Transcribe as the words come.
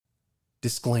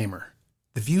Disclaimer.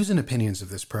 The views and opinions of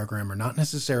this program are not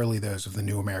necessarily those of the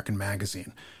New American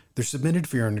Magazine. They're submitted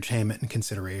for your entertainment and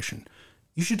consideration.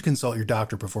 You should consult your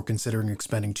doctor before considering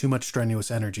expending too much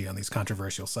strenuous energy on these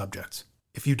controversial subjects.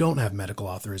 If you don't have medical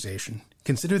authorization,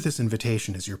 consider this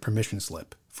invitation as your permission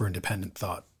slip for independent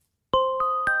thought.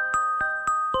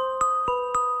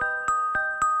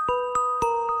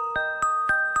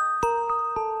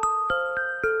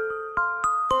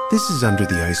 This is Under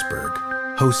the Iceberg,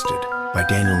 hosted by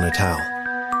Daniel Natal,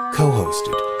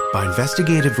 co-hosted by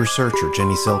investigative researcher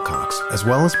Jenny Silcox, as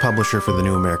well as publisher for the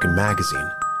New American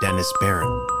Magazine, Dennis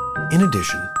Barron. In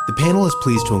addition, the panel is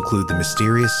pleased to include the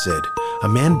mysterious Sid, a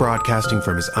man broadcasting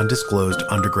from his undisclosed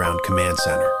underground command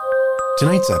center.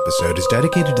 Tonight's episode is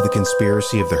dedicated to the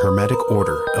conspiracy of the Hermetic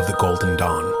Order of the Golden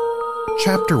Dawn.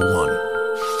 Chapter 1.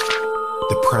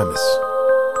 The Premise.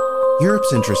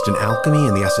 Europe's interest in alchemy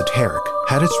and the esoteric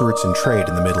had its roots in trade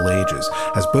in the Middle Ages,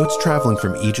 as boats traveling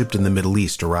from Egypt and the Middle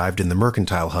East arrived in the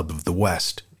mercantile hub of the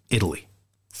West, Italy.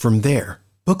 From there,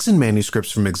 books and manuscripts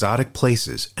from exotic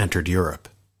places entered Europe.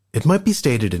 It might be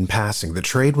stated in passing that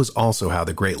trade was also how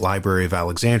the Great Library of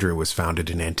Alexandria was founded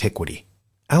in antiquity.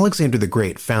 Alexander the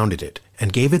Great founded it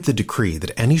and gave it the decree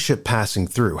that any ship passing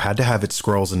through had to have its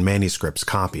scrolls and manuscripts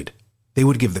copied. They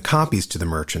would give the copies to the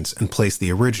merchants and place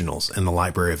the originals in the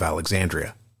Library of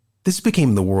Alexandria. This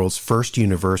became the world's first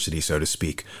university, so to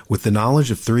speak, with the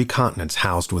knowledge of 3 continents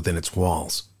housed within its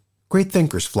walls. Great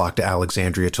thinkers flocked to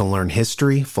Alexandria to learn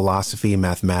history, philosophy,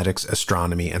 mathematics,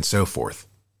 astronomy, and so forth.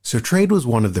 So trade was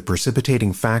one of the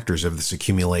precipitating factors of this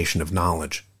accumulation of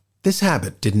knowledge. This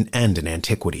habit didn't end in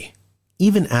antiquity.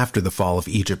 Even after the fall of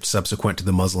Egypt subsequent to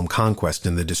the Muslim conquest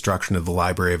and the destruction of the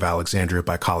Library of Alexandria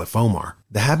by Caliph Omar,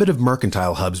 the habit of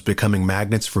mercantile hubs becoming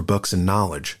magnets for books and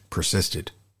knowledge persisted.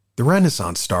 The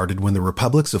Renaissance started when the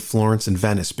republics of Florence and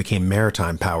Venice became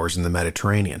maritime powers in the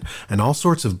Mediterranean, and all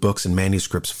sorts of books and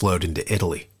manuscripts flowed into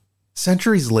Italy.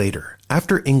 Centuries later,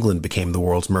 after England became the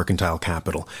world's mercantile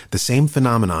capital, the same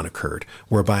phenomenon occurred,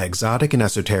 whereby exotic and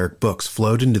esoteric books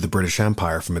flowed into the British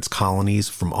Empire from its colonies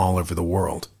from all over the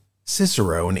world.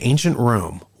 Cicero in ancient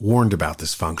Rome warned about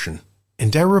this function. In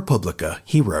De Republica,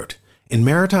 he wrote, "In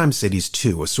maritime cities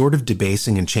too, a sort of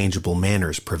debasing and changeable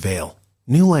manners prevail.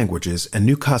 New languages and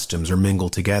new customs are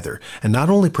mingled together, and not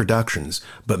only productions,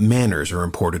 but manners are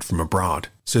imported from abroad,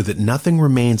 so that nothing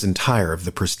remains entire of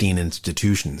the pristine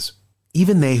institutions.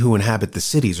 Even they who inhabit the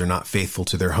cities are not faithful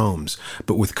to their homes,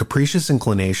 but with capricious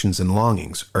inclinations and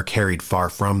longings are carried far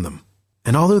from them.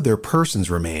 And although their persons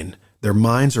remain, their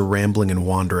minds are rambling and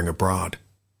wandering abroad.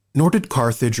 Nor did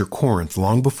Carthage or Corinth,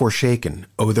 long before shaken,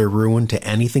 owe their ruin to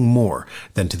anything more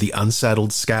than to the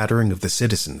unsettled scattering of the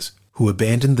citizens, who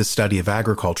abandoned the study of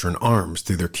agriculture and arms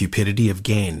through their cupidity of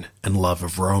gain and love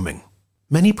of roaming.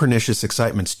 Many pernicious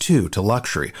excitements, too, to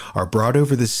luxury are brought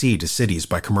over the sea to cities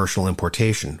by commercial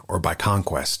importation or by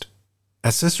conquest."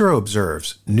 As Cicero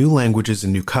observes, new languages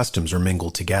and new customs are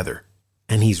mingled together.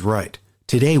 And he's right.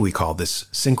 Today we call this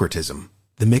syncretism,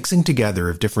 the mixing together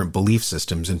of different belief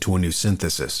systems into a new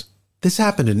synthesis. This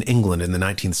happened in England in the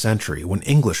 19th century when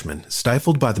Englishmen,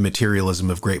 stifled by the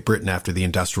materialism of Great Britain after the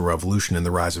Industrial Revolution and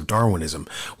the rise of Darwinism,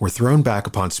 were thrown back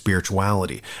upon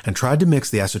spirituality and tried to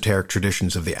mix the esoteric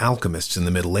traditions of the alchemists in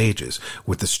the Middle Ages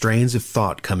with the strains of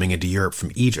thought coming into Europe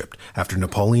from Egypt after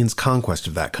Napoleon's conquest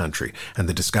of that country and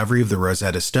the discovery of the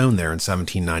Rosetta Stone there in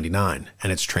 1799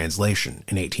 and its translation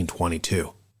in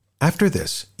 1822. After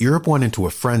this, Europe went into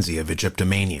a frenzy of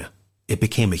Egyptomania. It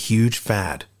became a huge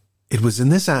fad. It was in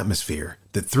this atmosphere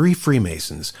that 3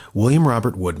 Freemasons, William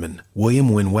Robert Woodman, William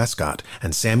Wynne Westcott,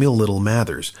 and Samuel Little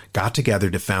Mathers, got together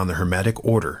to found the Hermetic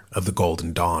Order of the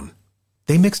Golden Dawn.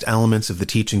 They mixed elements of the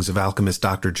teachings of alchemist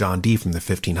Dr. John Dee from the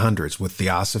 1500s with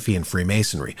Theosophy and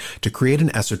Freemasonry to create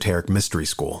an esoteric mystery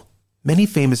school. Many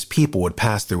famous people would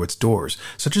pass through its doors,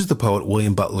 such as the poet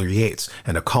William Butler Yeats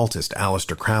and occultist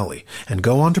Aleister Crowley, and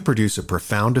go on to produce a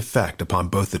profound effect upon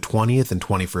both the 20th and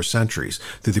 21st centuries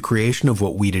through the creation of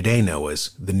what we today know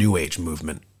as the New Age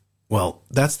movement. Well,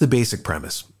 that's the basic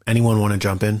premise. Anyone want to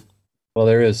jump in? Well,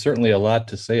 there is certainly a lot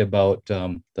to say about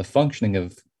the functioning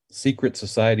of secret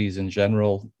societies in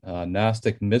general,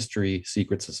 Gnostic mystery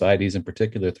secret societies in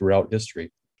particular throughout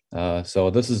history. So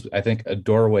this is, I think, a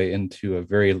doorway into a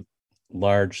very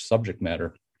large subject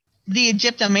matter. The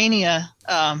Egyptomania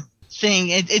thing,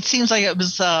 it seems like it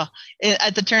was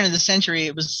at the turn of the century,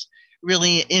 it was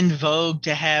really in vogue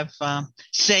to have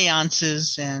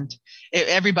seances, and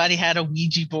everybody had a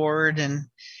Ouija board, and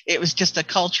it was just a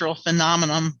cultural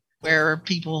phenomenon where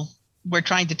people were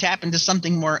trying to tap into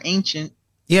something more ancient.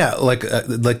 Yeah, like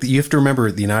you have to remember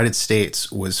the United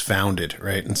States was founded,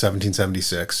 right, in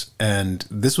 1776, and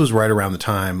this was right around the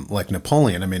time like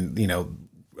Napoleon. I mean,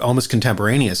 almost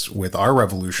contemporaneous with our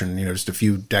revolution, just a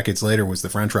few decades later was the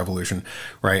French Revolution,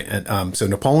 right? And so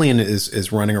Napoleon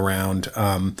is running around,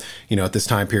 at this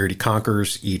time period. He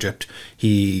conquers Egypt.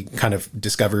 He kind of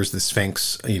discovers the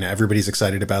Sphinx. Everybody's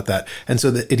excited about that, and so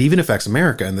it even affects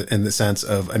America in the sense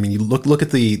of, I mean, you look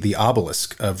at the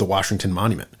obelisk of the Washington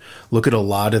Monument. Look at a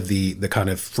lot of the kind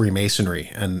of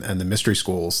Freemasonry and the mystery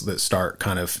schools that start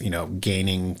kind of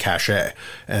gaining cachet,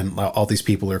 and all these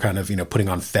people are kind of putting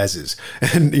on fezzes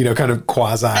and kind of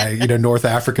quasi North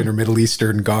African or Middle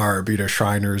Eastern garb,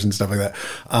 Shriners and stuff like that,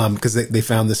 because they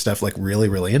found this stuff like really,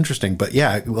 really interesting. But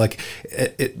yeah, like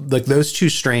like those two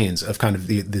strains of kind of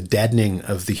the deadening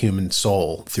of the human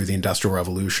soul through the Industrial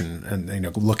Revolution,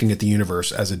 and looking at the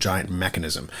universe as a giant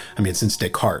mechanism. I mean, since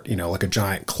Descartes, like a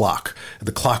giant clock,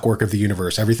 the clockwork of the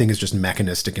universe, everything is just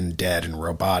mechanistic and dead and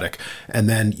robotic. And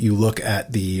then you look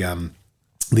at the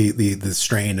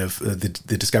strain of the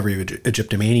discovery of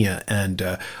Egyptomania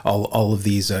and all of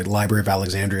these Library of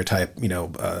Alexandria type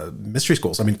mystery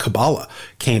schools. I mean, Kabbalah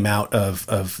came out of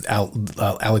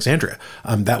Alexandria.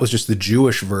 That was just the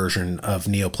Jewish version of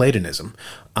Neoplatonism.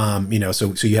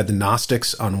 So you had the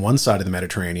Gnostics on one side of the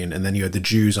Mediterranean, and then you had the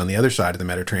Jews on the other side of the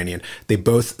Mediterranean. They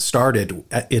both started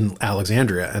in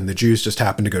Alexandria, and the Jews just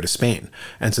happened to go to Spain,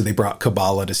 and so they brought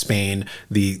Kabbalah to Spain.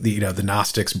 The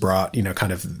Gnostics brought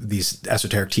kind of these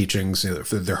esoteric teachings,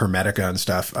 the Hermetica and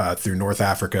stuff, through North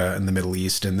Africa and the Middle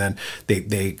East, and then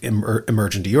they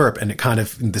emerge into Europe, and it kind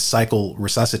of the cycle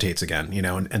resuscitates again.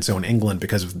 And so in England,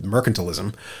 because of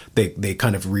mercantilism, they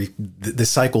kind of the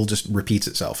cycle just repeats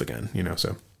itself again.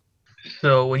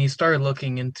 So when you start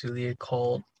looking into the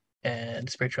occult and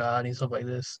spirituality and stuff like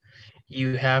this,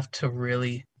 you have to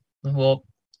really, well,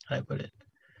 how do I put it?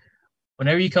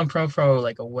 Whenever you come from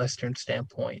like a Western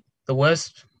standpoint, the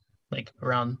West, like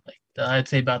around I'd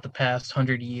say about the past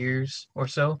 100 years or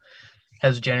so,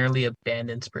 has generally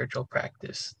abandoned spiritual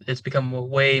practice. It's become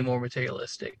way more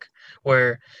materialistic.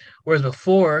 Whereas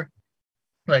before,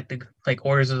 like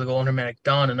orders of the Golden Hermetic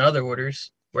Dawn and other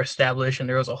orders were established, and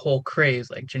there was a whole craze,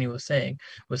 like Jenny was saying,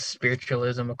 with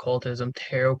spiritualism, occultism,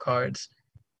 tarot cards.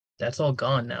 That's all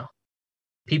gone now.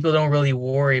 People don't really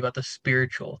worry about the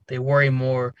spiritual. They worry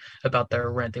more about their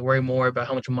rent. They worry more about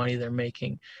how much money they're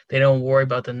making. They don't worry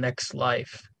about the next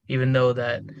life, even though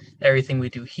that everything we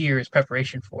do here is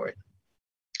preparation for it.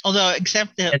 Although,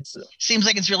 except that it seems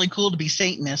like it's really cool to be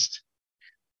Satanist.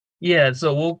 Yeah,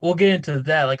 so we'll get into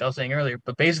that, like I was saying earlier.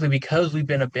 But basically, because we've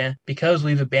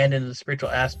abandoned the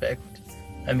spiritual aspect,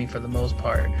 I mean, for the most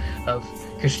part, of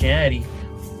Christianity,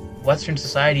 Western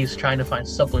society is trying to find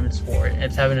supplements for it, and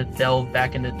it's having to delve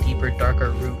back into deeper, darker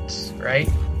roots, right?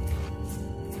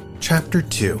 Chapter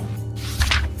 2.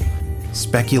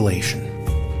 Speculation.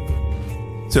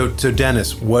 So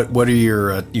Dennis, what are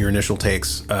your initial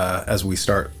takes as we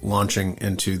start launching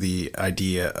into the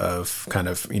idea of kind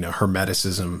of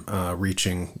Hermeticism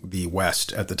reaching the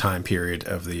West at the time period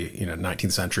of the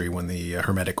 19th century, when the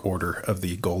Hermetic Order of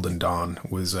the Golden Dawn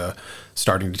was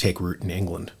starting to take root in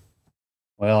England?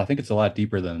 Well, I think it's a lot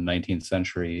deeper than the 19th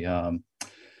century,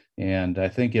 and I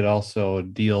think it also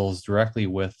deals directly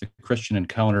with the Christian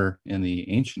encounter in the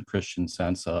ancient Christian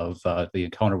sense of the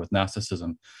encounter with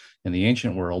Gnosticism in the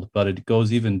ancient world, but it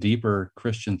goes even deeper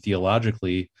Christian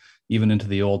theologically, even into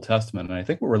the Old Testament. And I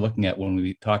think what we're looking at when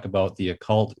we talk about the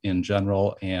occult in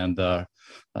general and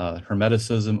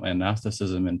Hermeticism and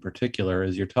Gnosticism in particular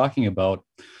is you're talking about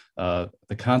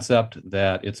the concept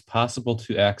that it's possible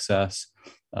to access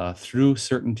through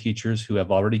certain teachers who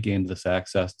have already gained this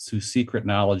access to secret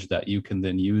knowledge that you can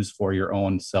then use for your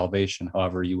own salvation,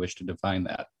 however you wish to define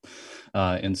that.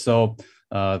 And so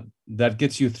that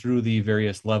gets you through the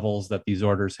various levels that these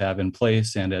orders have in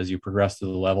place. And as you progress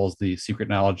through the levels, the secret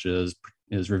knowledge is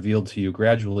revealed to you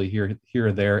gradually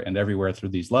here, there, and everywhere through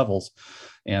these levels.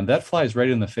 And that flies right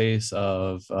in the face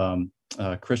of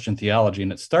Christian theology.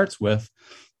 And it starts with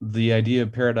the idea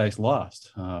of paradise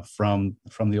lost from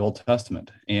the Old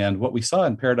Testament. And what we saw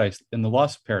in the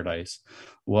lost paradise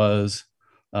was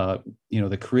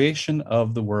the creation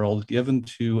of the world given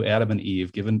to Adam and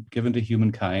Eve, given to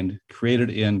humankind, created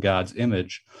in God's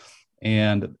image.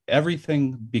 And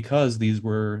everything, because these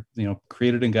were,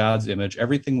 created in God's image,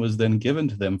 everything was then given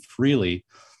to them freely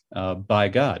by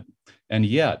God. And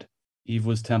yet Eve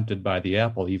was tempted by the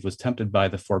apple. Eve was tempted by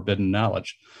the forbidden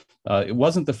knowledge. It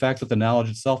wasn't the fact that the knowledge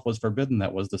itself was forbidden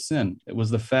that was the sin. It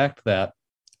was the fact that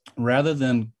rather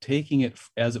than taking it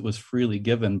as it was freely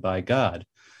given by God,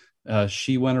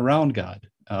 she went around God,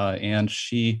 and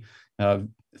she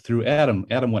through Adam.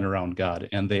 Adam went around God,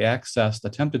 and they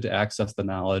attempted to access the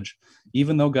knowledge,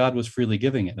 even though God was freely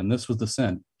giving it. And this was the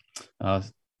sin.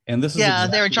 And this is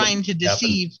exactly they were trying to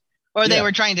deceive, or they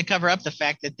were trying to cover up the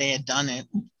fact that they had done it.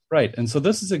 Right. And so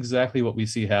this is exactly what we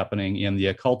see happening in the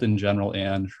occult in general,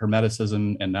 and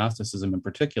Hermeticism and Gnosticism in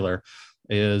particular,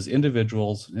 is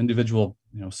individual,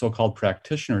 so-called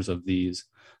practitioners of these,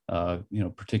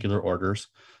 particular orders,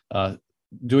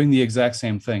 doing the exact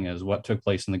same thing as what took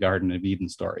place in the Garden of Eden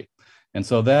story. And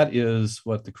so that is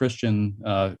what the Christian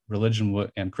religion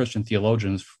and Christian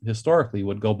theologians historically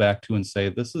would go back to and say,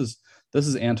 this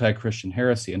is anti-Christian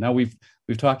heresy. And now we've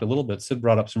talked a little bit. Sid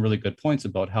brought up some really good points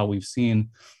about how we've seen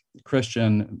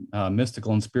Christian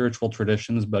mystical and spiritual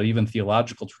traditions, but even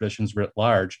theological traditions writ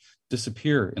large,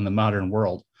 disappear in the modern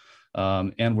world.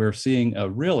 And we're seeing a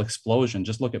real explosion.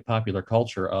 Just look at popular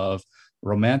culture of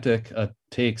romantic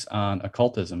takes on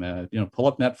occultism. Pull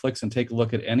up Netflix and take a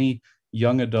look at any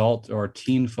young adult or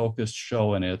teen-focused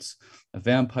show, and it's a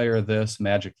vampire this,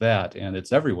 magic that, and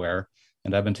it's everywhere.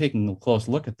 And I've been taking a close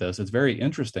look at this. It's very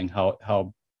interesting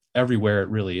how everywhere it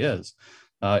really is.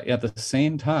 At the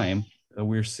same time,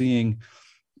 we're seeing,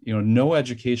 no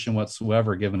education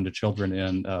whatsoever given to children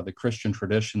in the Christian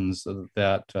traditions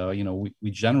that,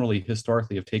 we generally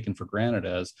historically have taken for granted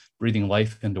as breathing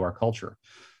life into our culture.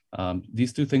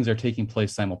 These two things are taking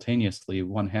place simultaneously.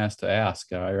 One has to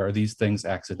ask, are these things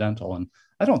accidental? And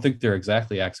I don't think they're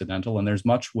exactly accidental. And there's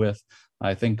much with,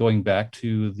 I think, going back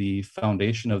to the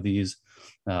foundation of these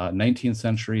 19th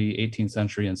century, 18th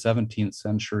century, and 17th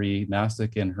century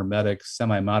Gnostic and Hermetic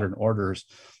semi-modern orders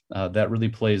that really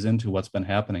plays into what's been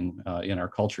happening in our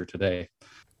culture today.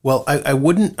 Well, I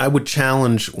would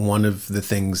challenge one of the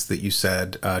things that you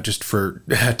said, just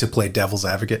to play devil's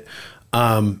advocate.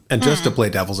 And just to play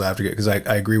devil's advocate, because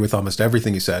I agree with almost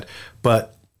everything you said,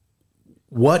 but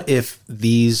what if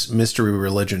these mystery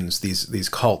religions, these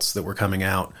cults that were coming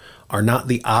out, are not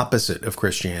the opposite of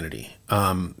Christianity?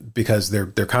 Because they're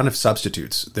kind of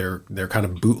substitutes. They're kind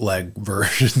of bootleg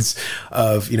versions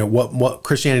of, what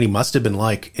Christianity must have been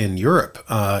like in Europe,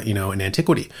 in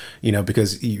antiquity,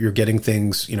 because you're getting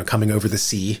things, coming over the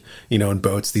sea, in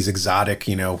boats, these exotic,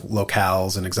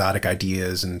 locales and exotic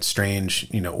ideas and strange,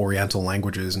 Oriental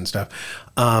languages and stuff.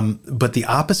 But the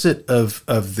opposite of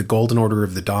the Golden Order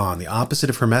of the Dawn, the opposite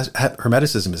of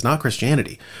Hermeticism is not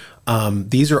Christianity.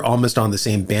 These are almost on the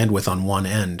same bandwidth on one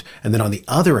end. And then on the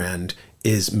other end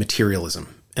is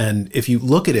materialism. And if you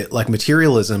look at it, like,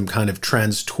 materialism kind of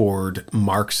trends toward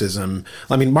Marxism.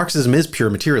 I mean, Marxism is pure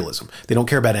materialism. They don't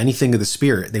care about anything of the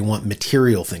spirit. They want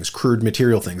material things, crude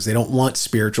material things. They don't want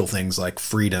spiritual things like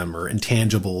freedom or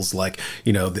intangibles like,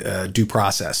 due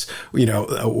process,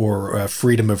 or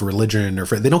freedom of religion.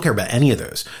 They don't care about any of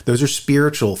those. Those are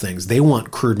spiritual things. They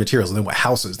want crude materials. They want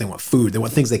houses. They want food. They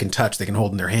want things they can touch, they can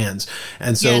hold in their hands.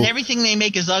 And so, and everything they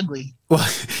make is ugly. Well,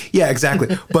 yeah,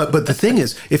 exactly. But the thing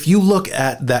is, if you look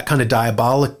at that kind of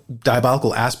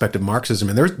diabolical aspect of Marxism,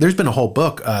 and there's been a whole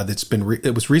book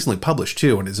it was recently published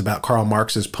too, and it's about Karl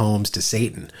Marx's poems to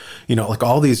Satan. Like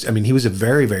all these. I mean, he was a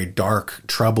very, very dark,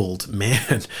 troubled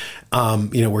man.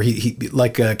 Where he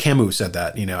like Camus said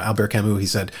that. Albert Camus, he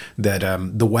said that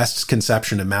the West's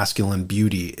conception of masculine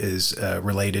beauty is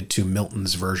related to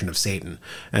Milton's version of Satan,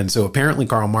 and so apparently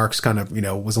Karl Marx kind of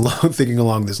was thinking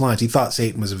along these lines. He thought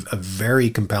Satan was a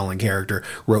very compelling character,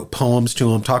 wrote poems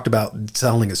to him, talked about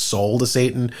selling his soul to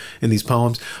Satan in these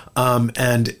poems.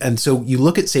 And so you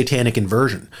look at satanic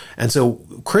inversion. And so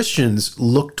Christians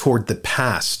look toward the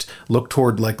past, look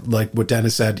toward like what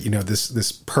Dennis said,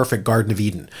 this perfect Garden of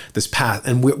Eden, this path.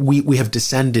 And we have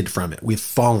descended from it. We've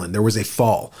fallen. There was a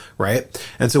fall, right?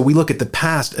 And so we look at the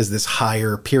past as this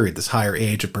higher period, this higher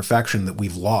age of perfection that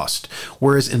we've lost.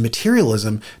 Whereas in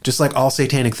materialism, just like all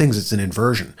satanic things, it's an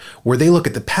inversion where they look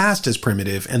at the past as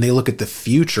primitive and they look at the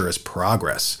future as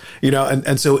progress,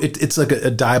 and so it's like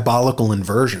a diabolical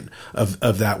inversion of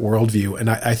that worldview. And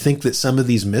I think that some of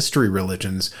these mystery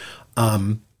religions,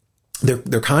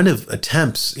 they're kind of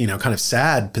attempts, kind of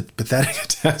sad, pathetic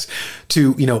attempts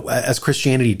to, as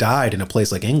Christianity died in a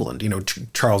place like England,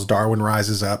 Charles Darwin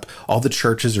rises up, all the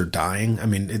churches are dying. I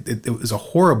mean, it was a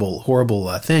horrible,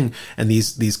 horrible thing. And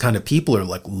these kind of people are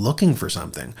like looking for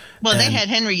something. Well, they had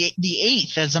Henry VIII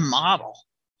as a model.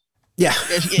 Yeah.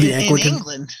 In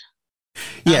England.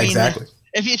 Yeah, exactly.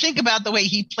 If you think about the way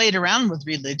he played around with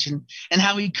religion and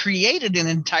how he created an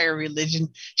entire religion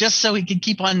just so he could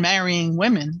keep on marrying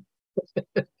women.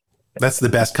 That's the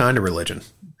best kind of religion.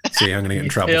 See, I'm going to get in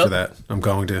trouble for that. I'm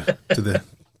going to the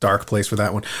dark place for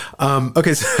that one.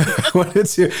 Okay, so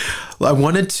I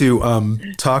wanted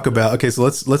to talk about. Okay, so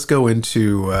let's go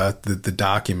into the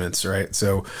documents, right?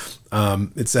 So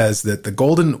It says that the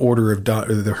Golden Order of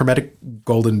Dawn, or the Hermetic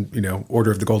Golden,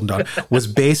 Order of the Golden Dawn, was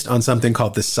based on something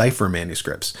called the cipher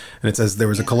manuscripts. And it says there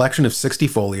was a collection of 60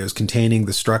 folios containing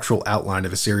the structural outline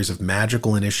of a series of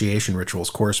magical initiation rituals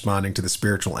corresponding to the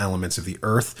spiritual elements of the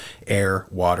earth, air,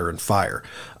 water, and fire.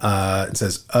 It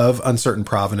says, of uncertain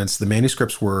provenance, the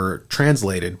manuscripts were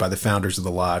translated by the founders of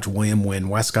the lodge, William Wynne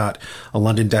Westcott, a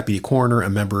London deputy coroner, a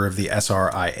member of the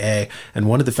SRIA, and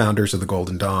one of the founders of the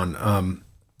Golden Dawn.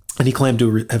 And he claimed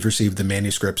to have received the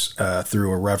manuscripts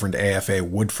through a Reverend A.F.A.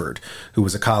 Woodford, who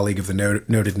was a colleague of the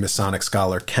noted Masonic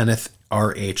scholar Kenneth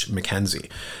R.H. Mackenzie.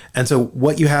 And so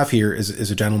what you have here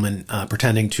is a gentleman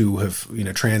pretending to have,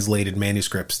 translated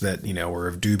manuscripts that, were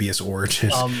of dubious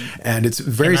origins. And it's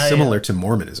very similar to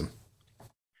Mormonism.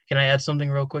 Can I add something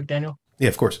real quick, Daniel? Yeah,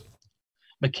 of course.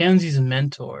 Mackenzie's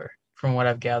mentor, from what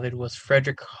I've gathered, was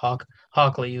Frederick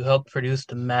Hockley, who helped produce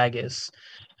the Magus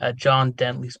at John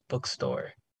Dentley's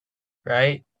bookstore,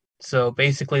 right? So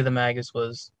basically the Magus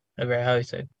was a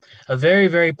very,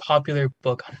 very popular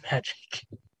book on magic.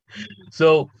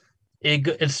 So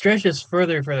it stretches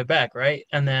further back, right?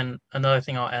 And then another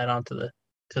thing I'll add on to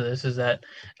this is that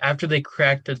after they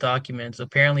cracked the documents,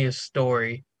 apparently a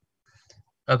story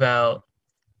about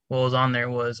what was on there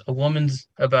was a woman's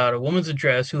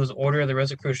address who was Order of the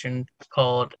Rosicrucian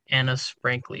called Anna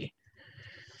Sprankly.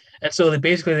 And so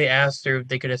they asked her if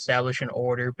they could establish an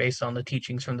order based on the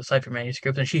teachings from the cipher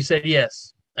manuscript, and she said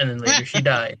yes. And then later she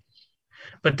died.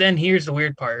 But then here's the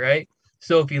weird part, right?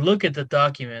 So if you look at the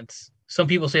documents, some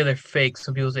people say they're fake,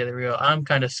 some people say they're real. I'm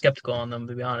kind of skeptical on them,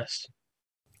 to be honest.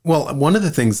 Well, one of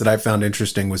the things that I found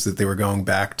interesting was that they were going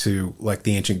back to like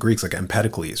the ancient Greeks, like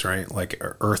Empedocles, right? Like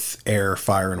earth, air,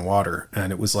 fire, and water.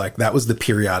 And it was like, that was the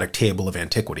periodic table of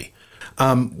antiquity.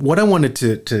 What I wanted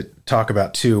to talk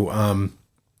about too,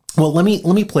 well, let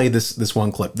me play this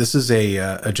one clip. This is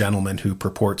a gentleman who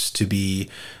purports to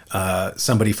be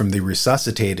somebody from the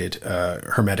resuscitated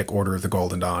Hermetic Order of the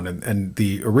Golden Dawn, and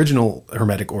the original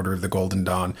Hermetic Order of the Golden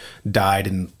Dawn died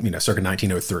in circa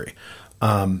 1903.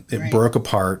 It broke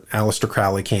apart. Aleister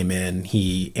Crowley came in.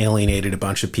 He alienated a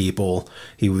bunch of people.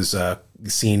 He was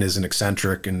seen as an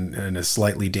eccentric and a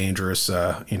slightly dangerous,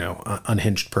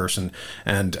 unhinged person.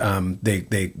 And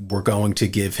they were going to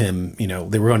give him,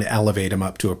 they were going to elevate him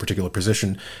up to a particular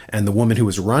position. And the woman who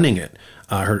was running it,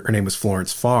 her name was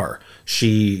Florence Farr.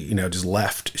 She, just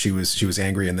left. She was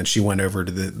angry, and then she went over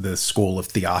to the School of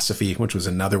Theosophy, which was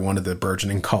another one of the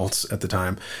burgeoning cults at the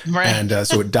time. Right. And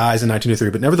so it dies in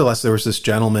 1903. But nevertheless, there was this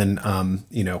gentleman,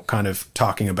 kind of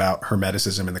talking about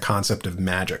Hermeticism and the concept of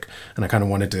magic. And I kind of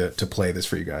wanted to play this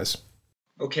for you guys.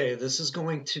 Okay, this is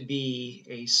going to be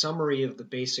a summary of the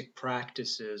basic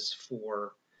practices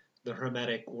for the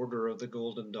Hermetic Order of the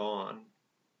Golden Dawn,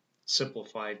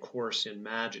 simplified course in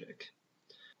magic.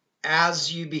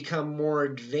 As you become more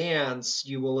advanced,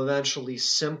 you will eventually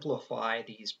simplify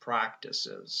these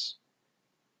practices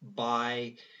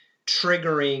by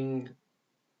triggering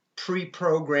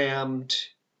pre-programmed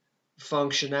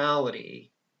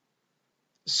functionality.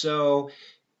 So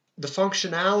the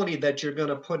functionality that you're going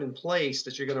to put in place,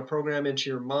 that you're going to program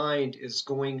into your mind, is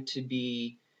going to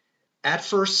be at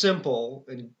first simple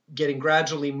and getting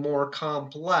gradually more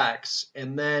complex,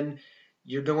 and then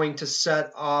you're going to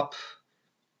set up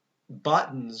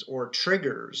buttons or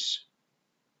triggers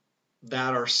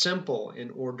that are simple in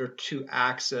order to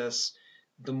access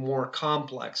the more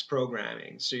complex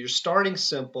programming. So you're starting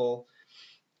simple,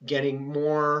 getting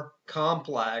more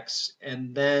complex,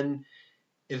 and then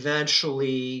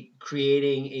eventually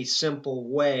creating a simple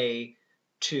way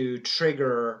to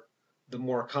trigger the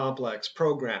more complex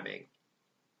programming.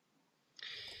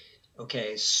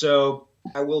 Okay, so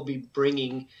I will be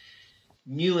bringing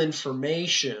new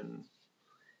information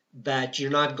that you're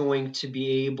not going to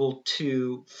be able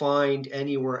to find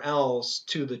anywhere else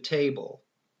to the table,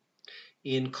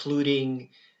 including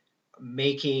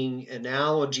making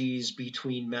analogies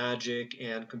between magic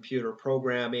and computer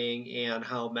programming and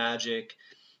how magic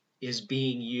is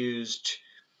being used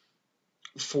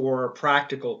for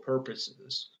practical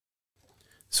purposes.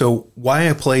 So why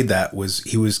I played that was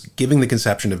he was giving the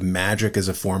conception of magic as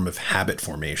a form of habit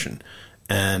formation.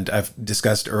 And I've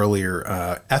discussed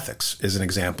earlier, ethics is an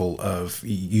example of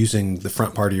using the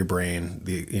front part of your brain,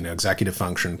 the executive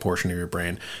function portion of your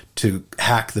brain, to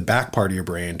hack the back part of your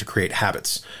brain to create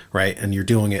habits, right? And you're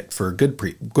doing it for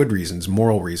good reasons,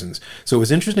 moral reasons. So it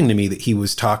was interesting to me that he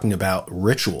was talking about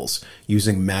rituals,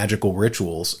 using magical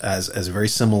rituals as a very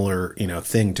similar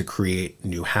thing to create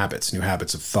new habits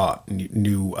of thought,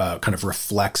 new kind of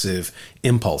reflexive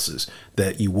impulses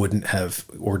that you wouldn't have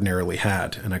ordinarily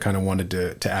had. And I kind of wanted to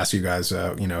ask you guys,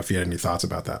 if you had any thoughts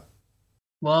about that.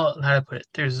 Well, how to put it?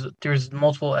 There's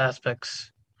multiple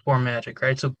aspects for magic,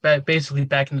 right? So basically,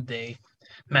 back in the day,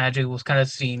 magic was kind of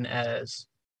seen as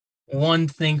one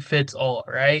thing fits all,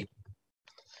 right?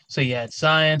 So you had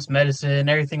science, medicine,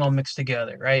 everything all mixed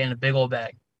together, right, in a big old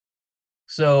bag.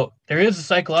 So there is a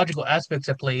psychological aspects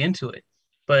that play into it,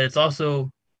 but it's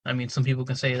also, I mean, some people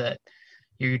can say that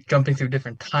you're jumping through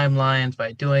different timelines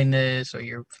by doing this, or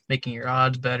you're making your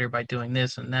odds better by doing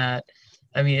this and that.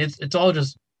 I mean, it's all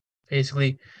just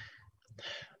basically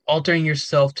altering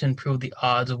yourself to improve the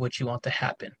odds of what you want to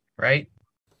happen, right?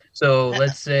 So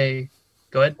let's say,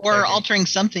 go ahead. Or Sorry, Jenny. altering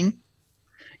something.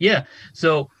 Yeah.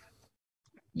 So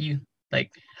you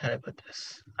like how do I put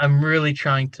this? I'm really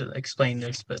trying to explain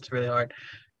this, but it's really hard.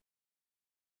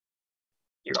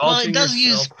 You're Well, altering it does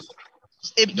yourself.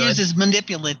 it Go ahead. uses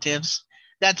manipulatives.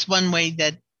 That's one way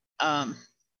that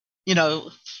you know,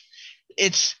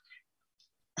 it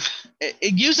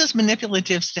uses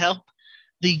manipulatives to help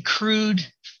the crude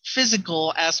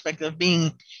physical aspect of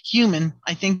being human.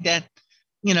 I think that,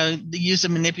 the use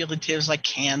of manipulatives like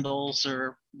candles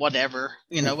or whatever,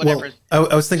 whatever.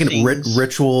 Well, I was thinking things.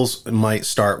 rituals might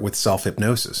start with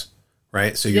self-hypnosis,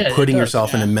 right? So you're Yeah, it putting does,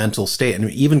 yourself in yeah. a mental state. And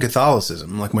even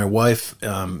Catholicism, like my wife,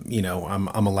 I'm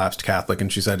a lapsed Catholic,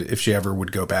 and she said if she ever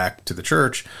would go back to the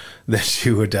church, that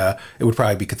she would, it would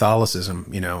probably be Catholicism,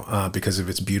 because of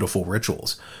its beautiful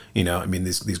rituals. I mean,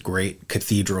 these great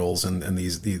cathedrals and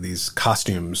these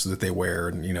costumes that they wear,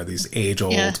 and, these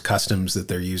age-old customs that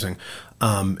they're using.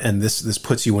 And this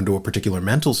puts you into a particular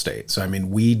mental state. So, I mean,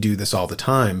 we do this all the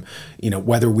time,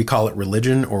 whether we call it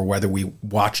religion or whether we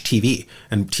watch TV,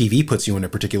 and TV puts you in a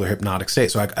particular hypnotic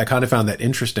state. So I kind of found that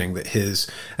interesting that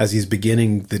as he's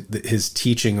beginning his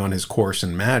teaching on his course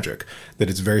in magic, that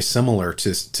it's very similar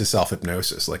to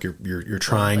self-hypnosis. Like you're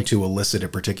trying to elicit a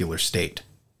particular state.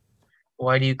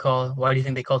 Why do you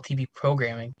think they call TV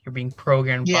programming? You're being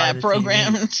programmed by the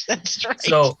Program. TV. That's right.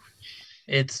 So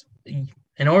it's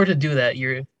in order to do that,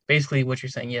 you're basically what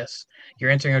you're saying. Yes, you're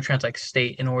entering a trance-like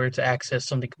state in order to access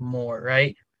something more,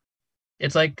 right?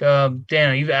 It's like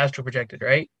Dana, you've astral projected,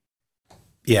 right?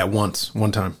 Yeah, one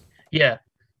time. Yeah.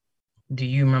 Do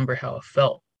you remember how it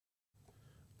felt?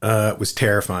 It was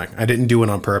terrifying. I didn't do it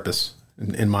on purpose.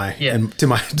 In my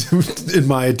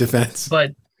defense.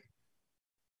 But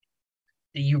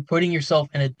you're putting yourself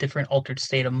in a different altered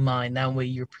state of mind. That way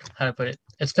you're, how to put it,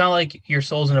 it's kind of like your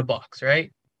soul's in a box,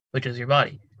 right? Which is your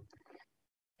body.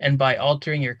 And by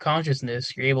altering your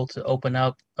consciousness, you're able to open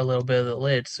up a little bit of the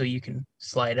lid so you can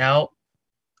slide out,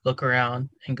 look around,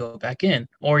 and go back in.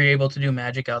 Or you're able to do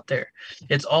magic out there.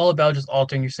 It's all about just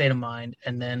altering your state of mind,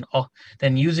 and then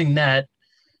using that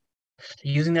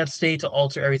state to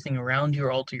alter everything around you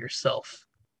or alter yourself.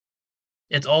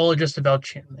 It's all just about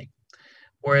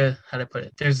how to put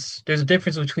it. There's a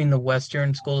difference between the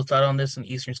Western schools of thought on this and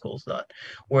Eastern schools of thought.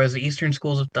 Whereas the Eastern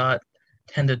schools of thought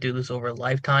tend to do this over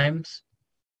lifetimes,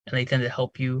 and they tend to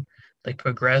help you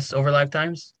progress over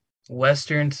lifetimes.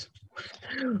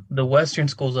 The Western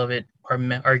schools of it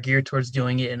are geared towards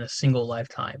doing it in a single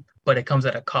lifetime, but it comes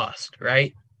at a cost,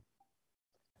 right?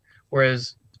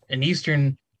 Whereas in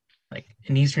Eastern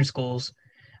schools,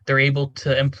 they're able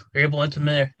to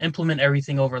implement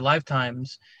everything over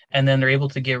lifetimes, and then they're able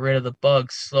to get rid of the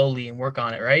bugs slowly and work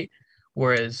on it, right?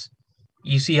 Whereas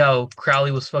you see how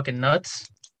Crowley was fucking nuts,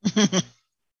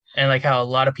 and how a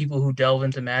lot of people who delve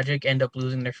into magic end up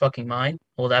losing their fucking mind.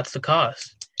 Well, that's the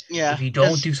cost. Yeah. If you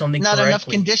don't do something not correctly, enough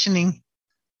conditioning.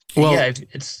 Well, yeah,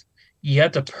 you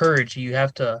have to purge. You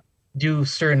have to do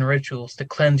certain rituals to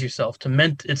cleanse yourself.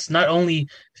 It's not only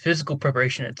physical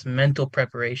preparation; it's mental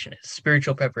preparation, it's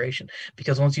spiritual preparation.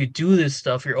 Because once you do this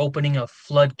stuff, you're opening a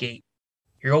floodgate.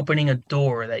 You're opening a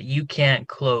door that you can't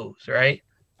close, right?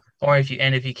 Or if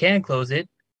you can close it,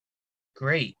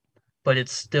 great, but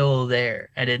it's still there,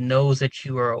 and it knows that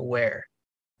you are aware.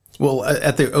 Well,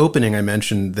 at the opening, I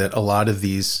mentioned that a lot of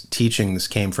these teachings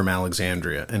came from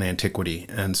Alexandria in antiquity.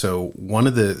 And so one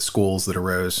of the schools that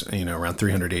arose, around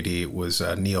 300 AD was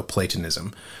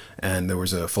Neoplatonism. And there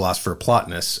was a philosopher,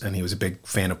 Plotinus, and he was a big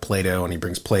fan of Plato, and he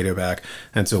brings Plato back.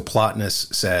 And so Plotinus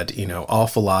said, all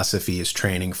philosophy is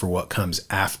training for what comes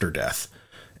after death.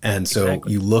 And so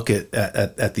Exactly. you look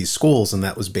at these schools, and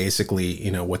that was basically,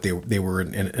 what they were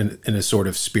in a sort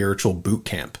of spiritual boot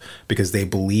camp, because they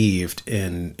believed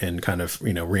in kind of,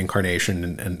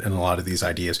 reincarnation and a lot of these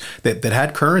ideas that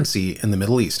had currency in the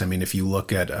Middle East. I mean, if you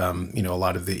look at, a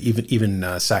lot of the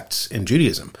even sects in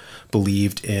Judaism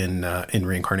believed in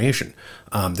reincarnation.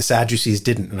 The Sadducees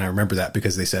didn't, and I remember that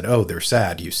because they said, "Oh, they're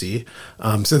sad." You see,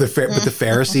 but the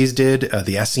Pharisees did,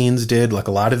 the Essenes did. Like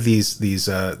a lot of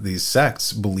these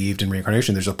sects believed in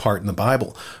reincarnation. There's a part in the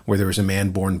Bible where there was a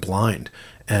man born blind.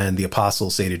 And the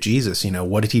apostles say to Jesus,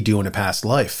 what did he do in a past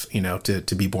life,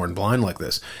 to be born blind like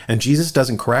this? And Jesus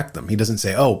doesn't correct them. He doesn't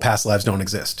say, oh, past lives don't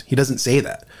exist. He doesn't say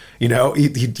that.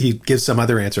 He gives some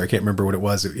other answer. I can't remember what it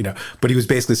was, but he was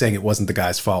basically saying it wasn't the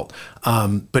guy's fault.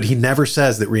 But he never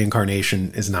says that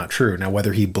reincarnation is not true. Now,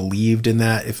 whether he believed in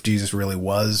that, if Jesus really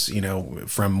was,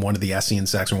 from one of the Essene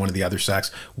sects or one of the other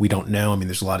sects, we don't know. I mean,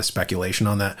 there's a lot of speculation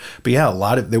on that. But yeah,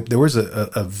 there was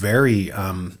a very,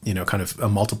 kind of a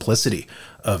multiplicity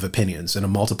of opinions and a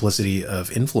multiplicity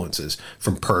of influences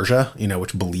from Persia,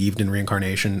 which believed in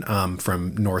reincarnation,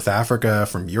 from North Africa,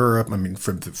 from Europe. I mean,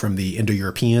 from the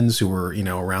Indo-Europeans who were,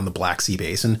 around the Black Sea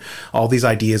Basin. All these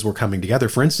ideas were coming together.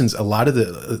 For instance, a lot of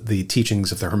the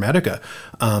teachings of the Hermetica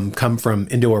come from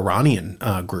Indo-Iranian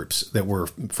groups that were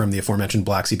from the aforementioned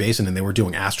Black Sea Basin, and they were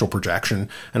doing astral projection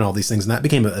and all these things. And that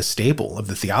became a staple of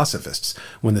the Theosophists.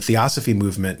 When the Theosophy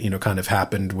movement, kind of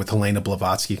happened with Helena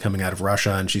Blavatsky coming out of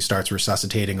Russia, and she starts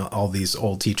resuscitating all these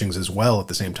old teachings as well at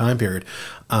the same time period.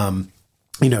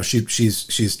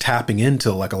 She's tapping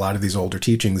into like a lot of these older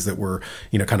teachings that were,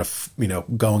 kind of,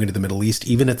 going into the Middle East,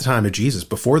 even at the time of Jesus,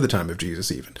 before the time of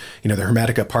Jesus, even, the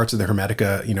Hermetica, parts of the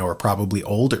Hermetica, are probably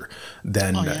older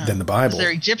than the Bible.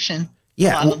 They're Egyptian.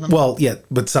 Yeah. Well, yeah,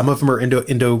 but some of them are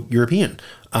Indo-European.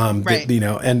 Right.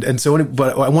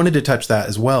 But I wanted to touch that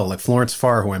as well. Like Florence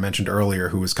Farr, who I mentioned earlier,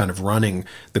 who was kind of running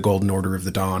the Golden Order of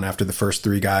the Dawn after the first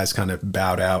three guys kind of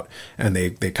bowed out, and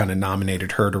they kind of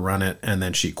nominated her to run it, and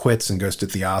then she quits and goes to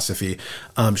Theosophy.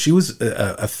 She was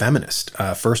a feminist,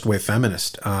 first wave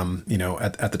feminist,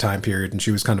 at the time period, and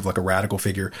she was kind of like a radical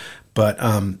figure. But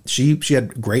she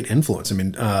had great influence. I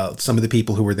mean, some of the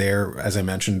people who were there, as I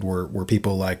mentioned, were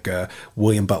people like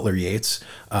William Butler Yeats,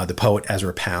 the poet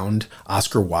Ezra Pound,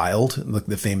 Oscar Wilde,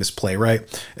 the famous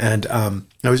playwright. And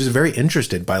I was just very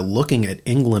interested by looking at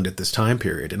England at this time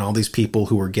period and all these people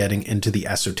who were getting into the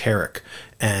esoteric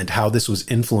and how this was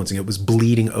influencing. It was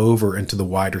bleeding over into the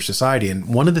wider society.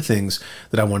 And one of the things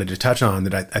that I wanted to touch on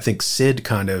that I think Sid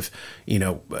kind of,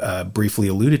 briefly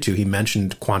alluded to, he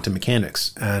mentioned quantum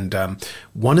mechanics. And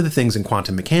one of the things in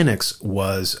quantum mechanics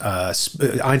was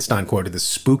Einstein quoted the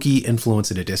spooky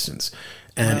influence at a distance.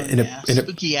 And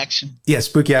spooky action. Yeah,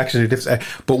 spooky action.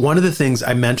 But one of the things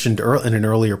I mentioned in an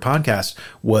earlier podcast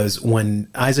was when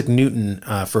Isaac Newton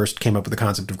first came up with the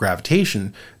concept of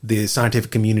gravitation, the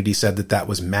scientific community said that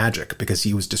was magic because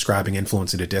he was describing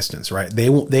influence at a distance, right?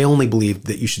 They only believed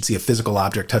that you should see a physical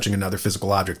object touching another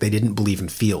physical object. They didn't believe in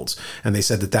fields. And they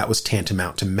said that was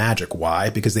tantamount to magic. Why?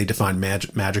 Because they defined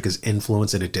magic as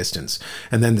influence at a distance.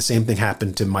 And then the same thing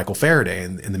happened to Michael Faraday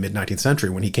in the mid-19th century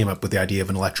when he came up with the idea of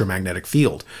an electromagnetic field.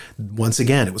 Once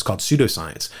again, it was called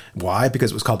pseudoscience. Why?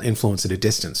 Because it was called influence at a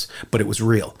distance, but it was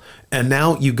real. And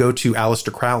now you go to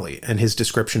Aleister Crowley and his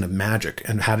description of magic.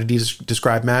 And how did he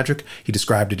describe magic? He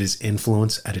described it as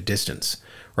influence at a distance,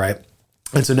 right?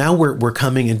 And so now we're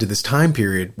coming into this time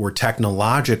period where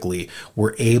technologically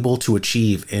we're able to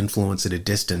achieve influence at a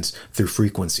distance through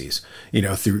frequencies,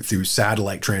 through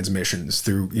satellite transmissions,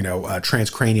 through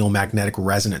transcranial magnetic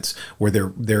resonance, where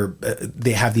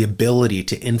they have the ability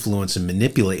to influence and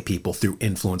manipulate people through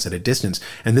influence at a distance.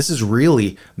 And this is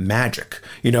really magic,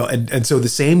 and so the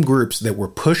same groups that were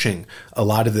pushing a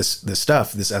lot of this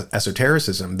stuff, this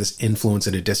esotericism, this influence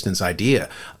at a distance idea,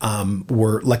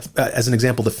 were like, as an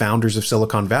example, the founders of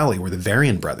Silicon Valley were the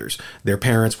Varian brothers. Their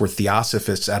parents were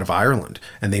theosophists out of Ireland,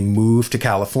 and they moved to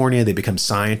California. They become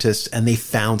scientists, and they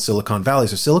found Silicon Valley.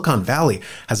 So Silicon Valley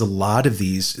has a lot of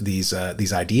these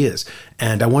ideas.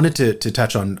 And I wanted to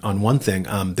touch on one thing.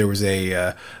 There was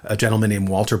a gentleman named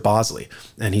Walter Bosley,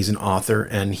 and he's an author,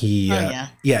 and he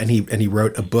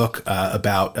wrote a book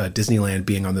about Disneyland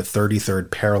being on the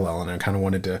 33rd parallel, and I kind of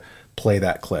wanted to play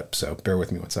that clip. So bear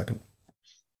with me one second.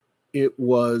 It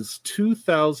was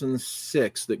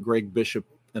 2006 that Greg Bishop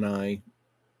and I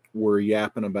were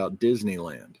yapping about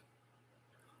Disneyland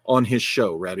on his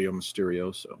show, Radio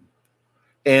Mysterioso.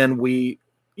 And we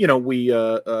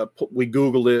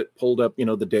Googled it, pulled up,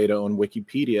 the data on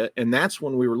Wikipedia. And that's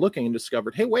when we were looking and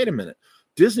discovered, hey, wait a minute.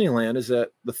 Disneyland is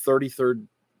at the 33rd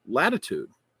latitude.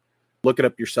 Look it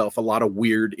up yourself. A lot of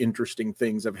weird, interesting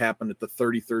things have happened at the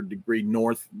 33rd degree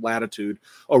north latitude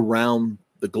around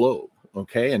the globe.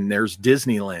 Okay, and there's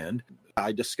Disneyland.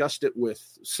 I discussed it with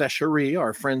Seshari,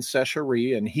 our friend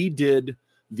Seshari, and he did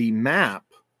the map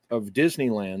of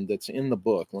Disneyland that's in the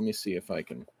book. Let me see if I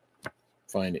can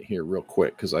find it here real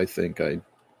quick, because I think I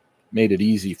Made it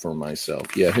easy for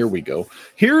myself. Yeah, here we go.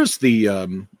 Here's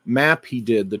the map he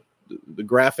did, the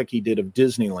graphic he did of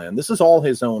Disneyland. This is all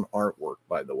his own artwork,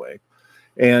 by the way.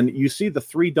 And you see the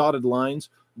 3 dotted lines.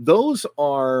 Those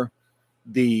are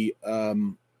the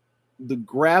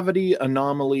gravity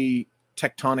anomaly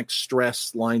tectonic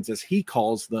stress lines, as he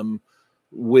calls them,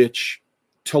 which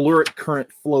telluric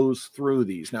current flows through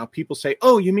these. Now, people say,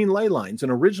 oh, you mean ley lines.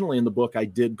 And originally in the book, I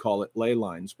did call it ley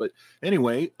lines. But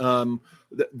anyway,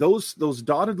 those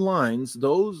dotted lines,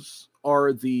 those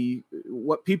are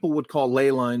what people would call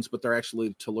ley lines, but they're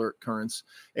actually telluric currents.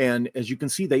 And as you can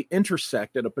see, they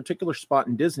intersect at a particular spot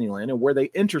in Disneyland, and where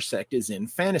they intersect is in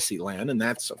Fantasyland. And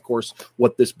that's, of course,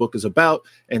 what this book is about.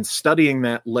 And studying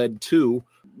that led to,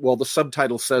 well, the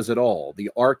subtitle says it all: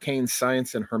 the arcane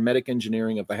science and hermetic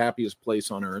engineering of the happiest place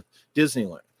on earth,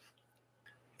 Disneyland.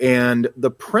 And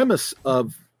the premise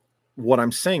of what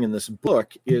I'm saying in this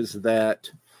book is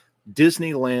that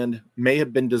Disneyland may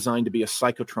have been designed to be a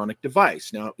psychotronic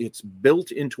device. Now, it's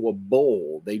built into a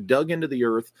bowl. They dug into the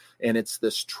earth, and it's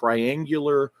this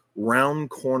triangular,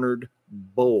 round-cornered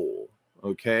bowl,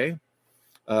 okay?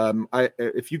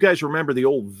 If you guys remember the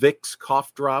old Vicks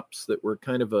cough drops that were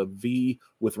kind of a V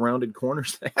with rounded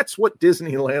corners, that's what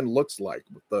Disneyland looks like,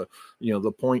 with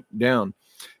the point down.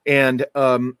 And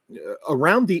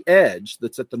around the edge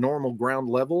that's at the normal ground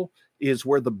level is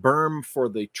where the berm for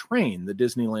the train, the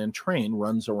Disneyland train,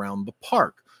 runs around the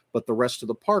park. But the rest of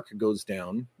the park goes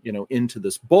down, into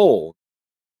this bowl.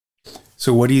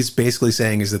 So what he's basically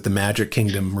saying is that the Magic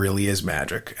Kingdom really is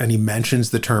magic. And he mentions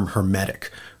the term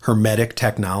hermetic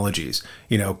technologies,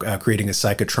 creating a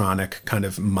psychotronic kind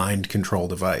of mind control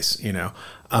device,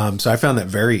 So I found that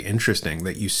very interesting,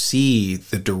 that you see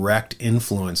the direct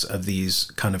influence of these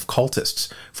kind of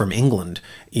cultists from England,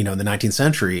 in the 19th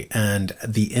century, and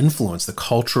the influence, the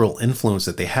cultural influence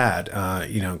that they had,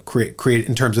 create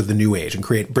in terms of the New Age,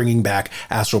 and bringing back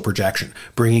astral projection,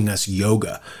 bringing us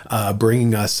yoga,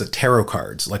 bringing us tarot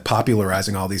cards, like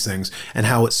popularizing all these things, and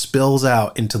how it spills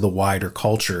out into the wider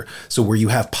culture. So where you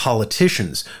have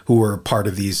politicians who are part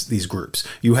of these groups,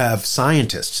 you have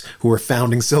scientists who are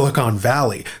founding Silicon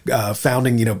Valley,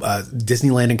 founding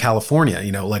Disneyland in California,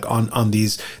 like on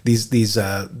these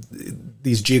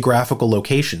geographical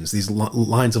locations, these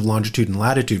lines of longitude and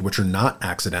latitude, which are not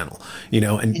accidental,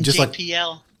 and just JPL.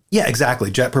 Like. Yeah, exactly.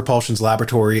 Jet Propulsion's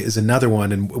laboratory is another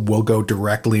one, and we'll go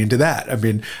directly into that. I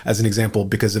mean, as an example,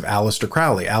 because of Aleister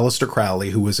Crowley. Aleister Crowley,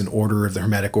 who was an order of the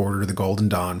Hermetic Order of the Golden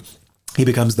Dawn, he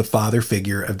becomes the father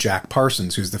figure of Jack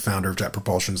Parsons, who's the founder of Jet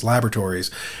Propulsion's laboratories.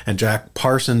 And Jack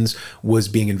Parsons was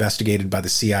being investigated by the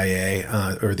CIA,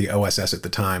 or the OSS at the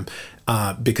time,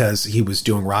 because he was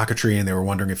doing rocketry, and they were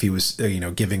wondering if he was,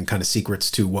 giving kind of secrets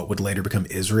to what would later become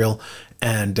Israel.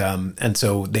 And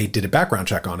so they did a background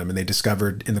check on him, and they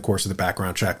discovered in the course of the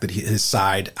background check that his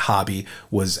side hobby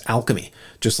was alchemy,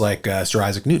 just like Sir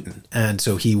Isaac Newton. And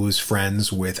so he was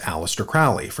friends with Aleister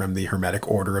Crowley from the Hermetic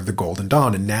Order of the Golden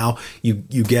Dawn. And now you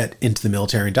get into the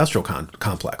military-industrial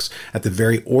complex. At the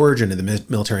very origin of the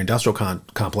military-industrial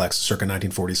complex, circa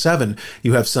 1947,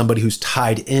 you have somebody who's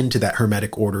tied into that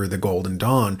Hermetic Order of the Golden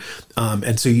Dawn.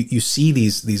 And so you see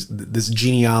this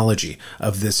genealogy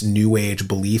of this New Age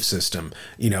belief system,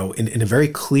 in a very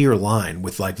clear line,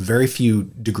 with like very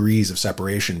few degrees of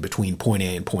separation between point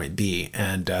A and point B,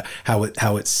 and how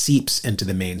it seeps into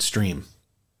the mainstream.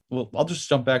 Well, I'll just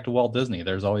jump back to Walt Disney.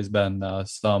 There's always been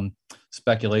some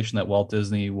speculation that Walt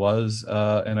Disney was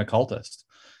an occultist,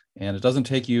 and it doesn't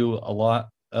take you a lot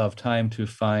of time to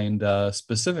find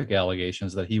specific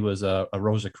allegations that he was a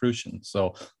Rosicrucian,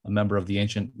 so a member of the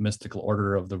ancient mystical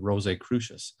order of the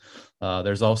Rosicrucians.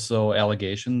 There's also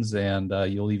allegations, and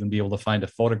you'll even be able to find a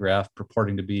photograph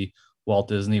purporting to be Walt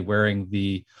Disney wearing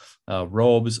the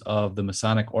robes of the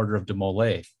Masonic Order of de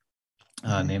Molay,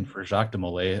 named for Jacques de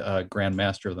Molay, Grand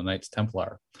Master of the Knights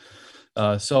Templar.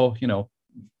 So,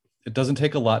 it doesn't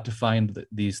take a lot to find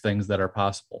these things that are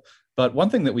possible. But one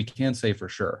thing that we can say for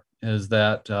sure is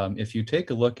that if you take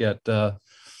a look at the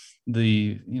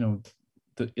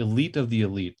elite of the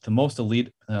elite, the most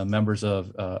elite members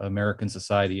of American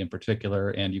society in particular,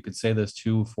 and you could say this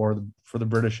too for the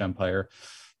British Empire,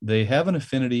 they have an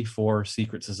affinity for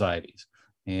secret societies.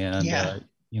 And,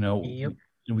 Yep.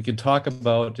 we can talk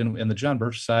about, in the John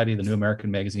Birch Society, the New American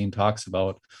Magazine talks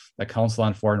about the Council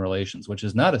on Foreign Relations, which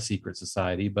is not a secret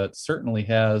society, but certainly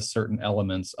has certain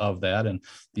elements of that. And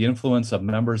the influence of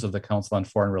members of the Council on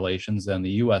Foreign Relations and the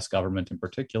U.S. government in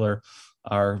particular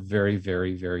are very,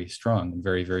 very, very strong, and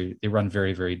they run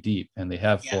very, very deep, and they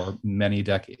have for many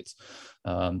decades.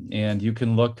 And you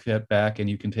can look back and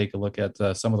you can take a look at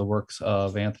some of the works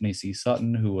of Anthony C.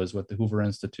 Sutton, who was with the Hoover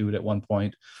Institute at one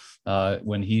point.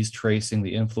 when he's tracing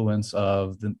the influence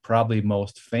of the probably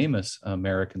most famous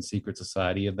American secret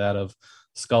society, that of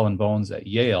Skull and Bones at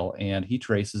Yale. And he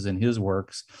traces in his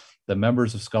works the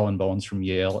members of Skull and Bones from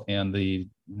Yale and the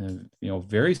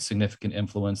very significant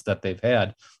influence that they've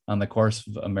had on the course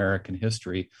of American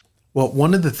history. Well,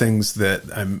 one of the things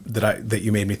that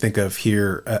you made me think of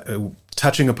here,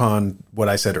 touching upon what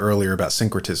I said earlier about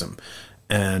syncretism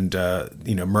and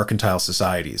mercantile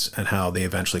societies and how they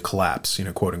eventually collapse,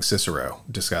 quoting Cicero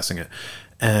discussing it,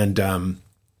 and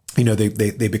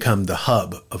they become the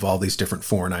hub of all these different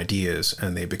foreign ideas,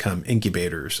 and they become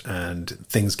incubators, and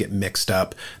things get mixed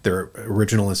up. Their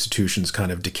original institutions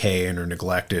kind of decay and are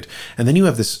neglected. And then you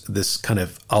have this kind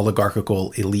of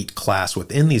oligarchical elite class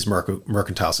within these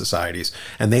mercantile societies,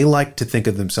 and they like to think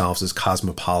of themselves as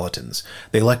cosmopolitans.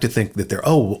 They like to think that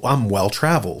I'm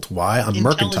well-traveled. Why? I'm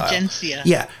mercantile.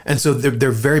 Yeah. And so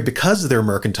they're very, because they're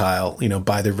mercantile,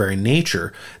 by their very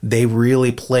nature, they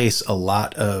really place a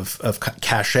lot of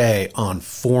cachet on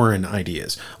foreign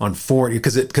ideas,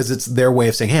 because it's their way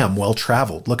of saying, hey, I'm well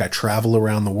traveled. Look, I travel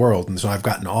around the world, and so I've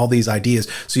gotten all these ideas.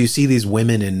 So you see these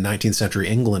women in 19th century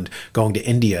England going to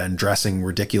India and dressing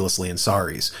ridiculously in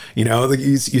saris.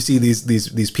 You see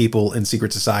these people in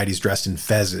secret societies dressed in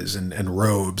fezzes and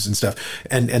robes and stuff,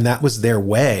 and that was their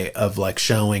way of like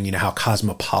showing how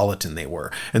cosmopolitan they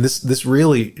were. And this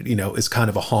really is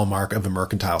kind of a hallmark of a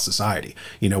mercantile society,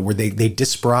 where they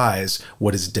despise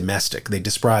what is domestic. They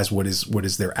despise what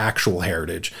is their actual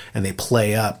heritage, and they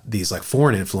play up these like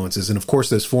foreign influences. And of course,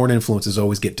 those foreign influences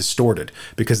always get distorted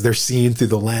because they're seen through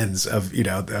the lens of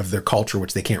of their culture,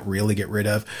 which they can't really get rid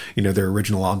of, their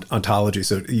original ontology.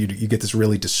 So you get this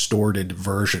really distorted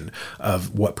version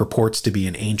of what purports to be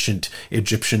an ancient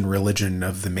Egyptian religion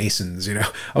of the Masons.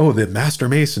 The master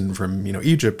Mason from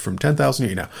Egypt from 10,000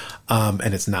 years.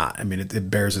 And it's not. I mean, it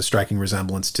bears a striking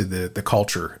resemblance to the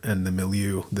culture and the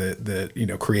milieu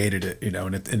that created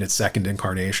it. In its second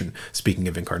incarnation, speaking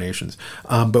of incarnations.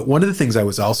 But one of the things I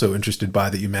was also interested by,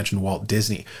 that you mentioned Walt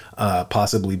Disney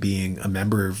possibly being a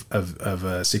member of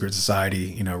a secret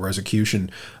society, Rosicrucian,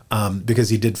 because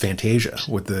he did Fantasia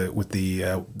with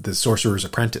the Sorcerer's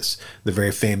Apprentice, the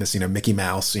very famous, Mickey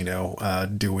Mouse,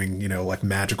 doing, like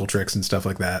magical tricks and stuff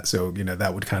like that. So,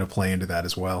 that would kind of play into that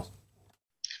as well.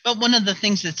 But one of the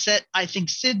things that I think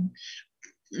Sid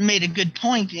made a good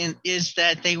point in is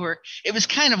that it was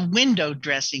kind of window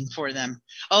dressing for them.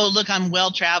 Oh, look, I'm well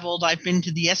traveled. I've been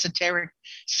to the esoteric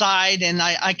side, and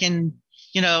I can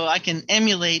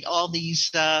emulate all these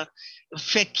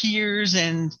fakirs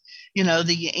and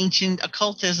the ancient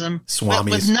occultism, but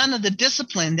with none of the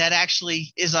discipline that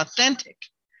actually is authentic.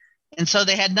 And so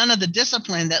they had none of the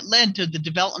discipline that led to the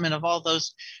development of all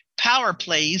those power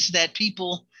plays that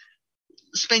people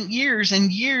spent years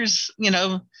and years,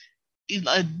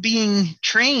 being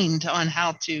trained on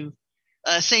how to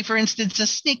say, for instance, a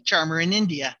snake charmer in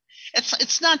India.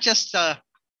 It's not just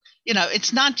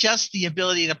it's not just the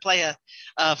ability to play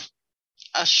a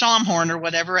shawmhorn or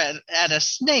whatever at a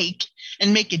snake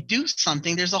and make it do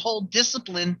something. There's a whole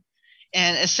discipline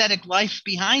and ascetic life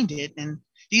behind it, and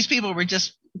these people were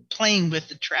just playing with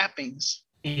the trappings.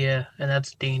 Yeah, and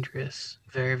that's dangerous.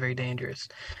 Very, very dangerous.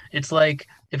 It's like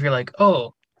if you're like,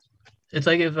 oh, it's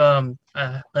like if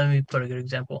let me put a good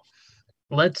example.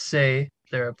 Let's say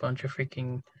there are a bunch of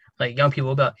freaking like young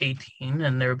people about 18,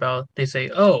 and they say,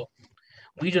 oh,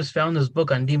 we just found this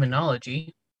book on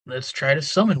demonology. Let's try to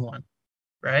summon one,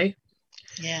 right?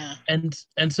 Yeah. And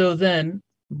so then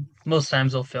most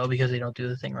times they'll fail because they don't do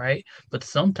the thing right, but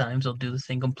sometimes they'll do the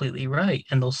thing completely right,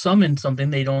 and they'll summon something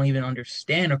they don't even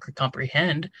understand or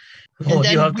comprehend. And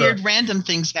then weird random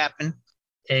things happen.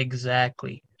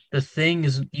 Exactly. The thing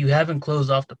is, you haven't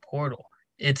closed off the portal.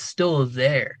 It's still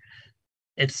there.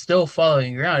 It's still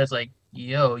following you around. It's like,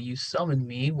 yo, you summoned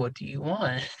me. What do you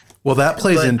want? Well, that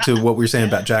plays into what we were saying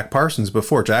about Jack Parsons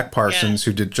before. Jack Parsons,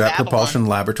 who did Jet Propulsion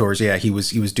Laboratories, he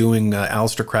was doing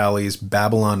Aleister Crowley's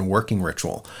Babylon working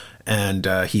ritual. And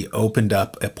he opened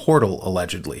up a portal,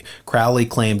 allegedly. Crowley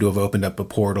claimed to have opened up a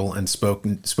portal and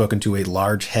spoken to a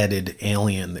large-headed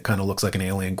alien that kind of looks like an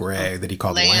alien gray that he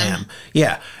called Lamb.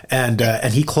 Yeah, and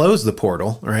he closed the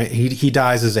portal. Right, he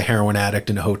dies as a heroin addict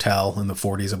in a hotel in the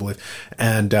 40s, I believe.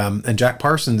 And Jack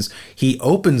Parsons, he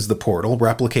opens the portal,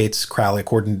 replicates Crowley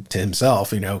according to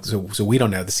himself. So we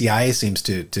don't know. The CIA seems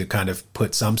to kind of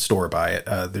put some store by it.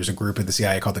 There's a group of the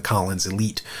CIA called the Collins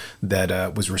Elite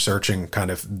that was researching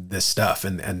kind of this stuff,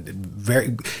 and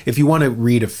very, if you want to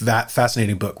read a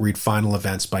fascinating book, read Final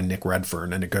Events by Nick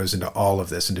Redfern, and it goes into all of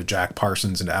this, into Jack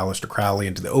Parsons, into Aleister Crowley,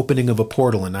 into the opening of a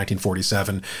portal in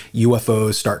 1947.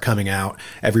 UFOs start coming out.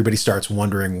 Everybody starts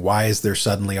wondering, why is there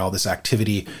suddenly all this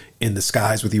activity in the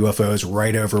skies with UFOs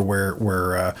right over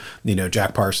where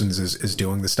Jack Parsons is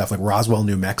doing this stuff. Like Roswell,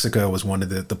 New Mexico was one of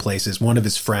the places. One of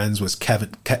his friends was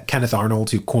Kenneth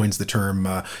Arnold, who coins the term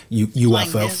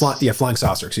UFO, flying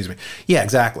saucer, excuse me. Yeah,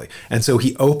 exactly. And so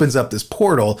he opens up this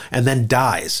portal and then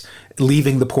dies,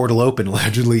 leaving the portal open.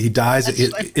 Allegedly, he dies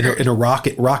in a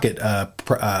rocket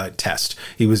test.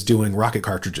 He was doing rocket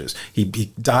cartridges. He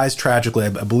dies tragically. I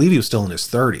believe he was still in his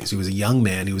 30s. He was a young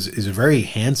man. He was a very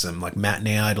handsome, like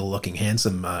matinee idol looking,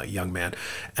 handsome young man.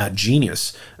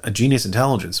 Genius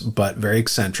intelligence, but very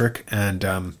eccentric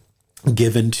and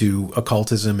given to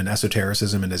occultism and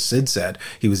esotericism. And as Sid said,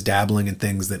 he was dabbling in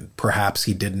things that perhaps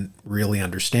he didn't really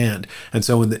understand. And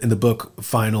so in the book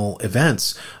Final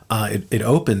Events, it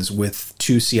opens with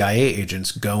 2 CIA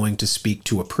agents going to speak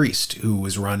to a priest who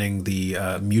was running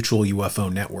the Mutual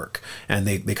UFO Network. And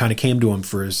they kind of came to him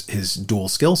for his dual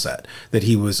skill set, that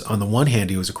he was, on the one hand,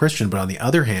 he was a Christian, but on the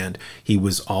other hand, he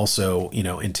was also,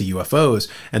 into UFOs.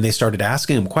 And they started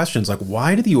asking him questions like,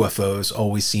 why do the UFOs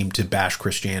always seem to bash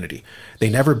Christianity? They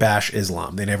never bash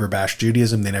Islam. They never bash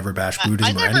Judaism. They never bash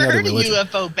Buddhism or any other religion. I never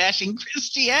heard of UFO bashing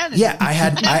Christianity. Yeah, I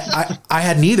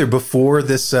had neither before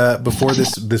this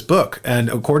book. And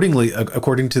according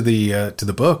to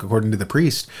the book, according to the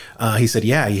priest, he said,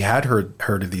 yeah, he had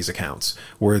heard of these accounts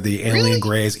where the alien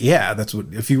grays. Yeah, that's what.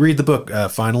 If you read the book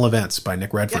Final Events by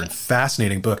Nick Redfern,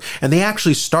 fascinating book. And they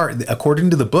actually start, according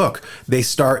to the book, they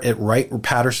start at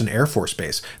Wright-Patterson Air Force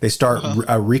Base. They start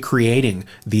recreating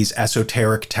these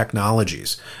esoteric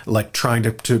technologies, like trying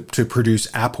to produce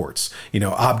apports,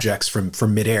 objects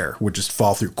from midair would just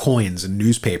fall through, coins and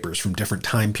newspapers from different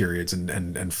time periods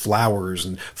and flowers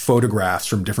and photographs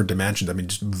from different dimensions. I mean,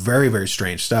 just very, very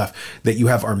strange stuff that you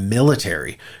have our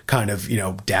military kind of,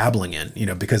 dabbling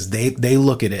in, because they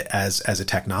look at it as a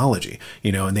technology,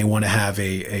 and they want to have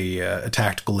a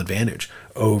tactical advantage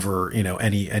over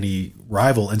any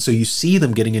rival. And so you see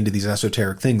them getting into these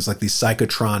esoteric things like these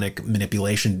psychotronic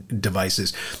manipulation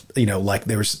devices, like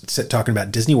they were talking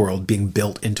about Disney World being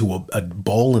built into a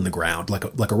bowl in the ground,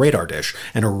 like a radar dish,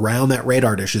 and around that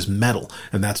radar dish is metal,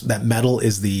 and that metal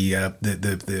is the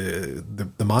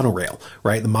monorail,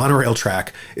 right? The monorail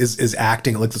track is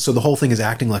acting like, so the whole thing is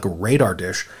acting like a radar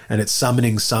dish, and it's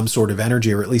summoning some sort of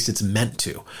energy, or at least it's meant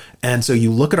to. And so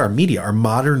you look at our media, our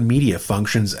modern media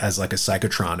functions as like a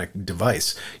psychotronic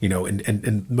device,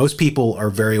 and most people are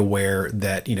very aware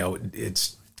that,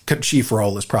 it's chief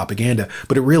role is propaganda,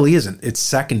 but it really isn't. It's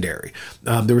secondary.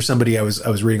 There was somebody I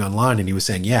was reading online, and he was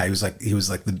saying, he was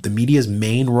like the media's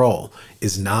main role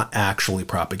is not actually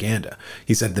propaganda.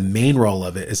 He said the main role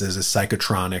of it is as a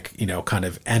psychotronic, kind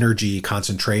of energy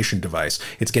concentration device.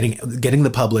 It's getting the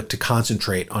public to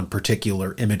concentrate on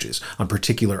particular images, on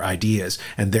particular ideas,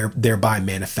 and thereby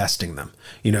manifesting them.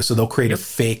 So they'll create a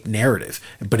fake narrative.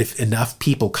 But if enough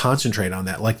people concentrate on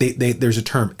that, like there's a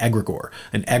term egregore.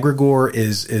 An egregore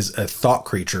is a thought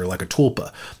creature like a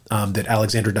tulpa that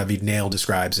Alexandra David Nail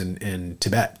describes in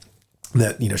Tibet.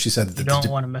 That, she said that you don't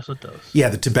want to mess with those. Yeah,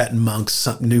 the Tibetan monks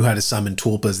knew how to summon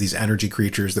tulpas, these energy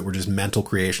creatures that were just mental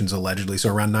creations, allegedly. So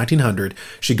around 1900,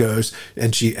 she goes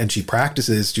and she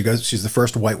practices. She's the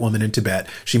first white woman in Tibet.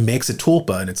 She makes a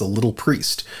tulpa, and it's a little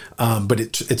priest. But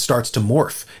it starts to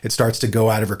morph. It starts to go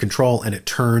out of her control, and it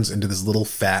turns into this little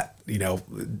fat,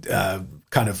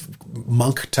 kind of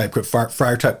monk type,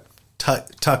 friar type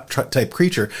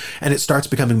creature, and it starts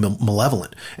becoming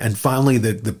malevolent. And finally,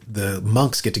 the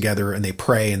monks get together and they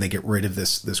pray and they get rid of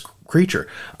this creature.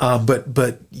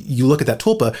 But you look at that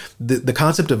tulpa, the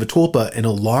concept of a tulpa in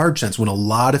a large sense, when a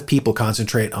lot of people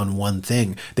concentrate on one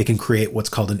thing, they can create what's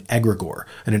called an egregore.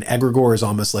 And an egregore is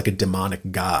almost like a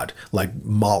demonic god, like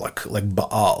Moloch, like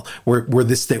Baal, where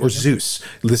this thing, or Zeus,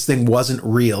 this thing wasn't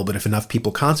real, but if enough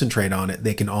people concentrate on it,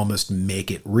 they can almost make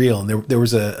it real. And there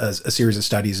was a series of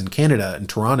studies in Canada, in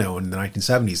Toronto in the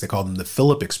 1970s, they called them the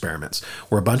Philip experiments,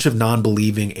 where a bunch of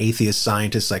non-believing atheist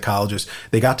scientists, psychologists,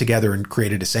 they got together and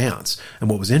created a seance. And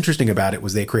what was interesting about it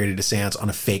was they created a seance on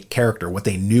a fake character, what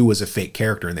they knew was a fake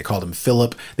character, and they called him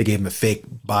Philip. They gave him a fake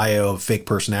bio, a fake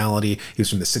personality. He was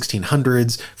from the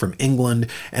 1600s, from England.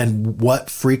 And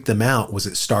what freaked them out was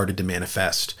it started to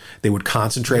manifest. They would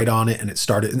concentrate on it, and it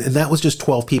started, and that was just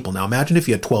 12 people. Now imagine if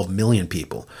you had 12 million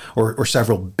people or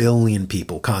several billion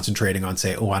people concentrating on,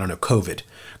 say, COVID,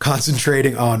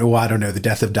 concentrating on, the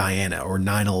death of Diana or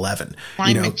 9/11.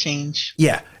 Climate change.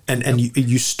 Yeah. And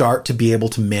you start to be able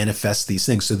to manifest these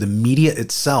things. So the media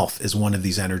itself is one of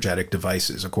these energetic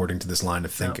devices, according to this line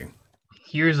of thinking.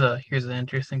 Here's an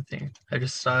interesting thing I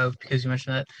just saw of, because you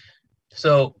mentioned that.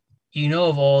 So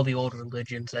of all the old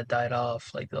religions that died off,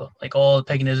 like all the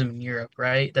paganism in Europe,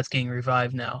 right? That's getting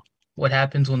revived now. What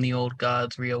happens when the old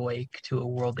gods reawake to a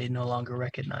world they no longer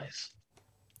recognize?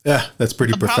 Yeah, that's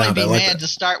pretty They'll probably profound. I be like mad that. to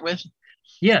start with.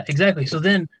 Yeah, exactly. So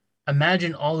then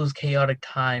imagine all those chaotic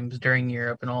times during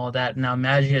Europe and all of that. Now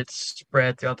imagine it's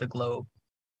spread throughout the globe.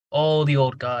 All the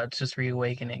old gods just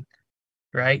reawakening,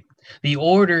 right? The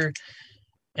order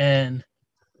and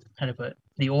how to put it,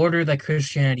 the order that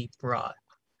Christianity brought,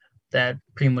 that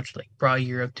pretty much like brought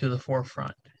Europe to the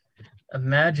forefront.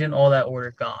 Imagine all that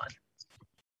order gone.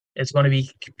 It's going to be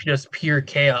just pure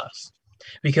chaos.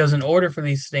 Because in order for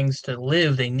these things to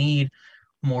live, they need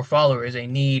more followers. They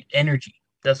need energy.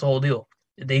 That's the whole deal.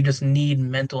 They just need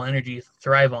mental energy to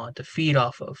thrive on, to feed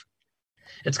off of.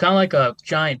 It's kind of like a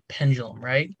giant pendulum,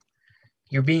 right?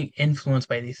 You're being influenced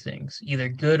by these things, either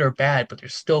good or bad, but they're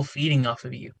still feeding off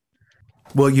of you.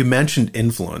 Well, you mentioned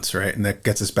influence, right? And that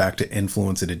gets us back to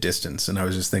influence at a distance. And I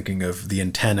was just thinking of the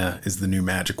antenna is the new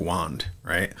magic wand,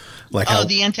 right? Like how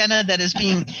the antenna that is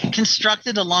being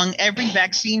constructed along every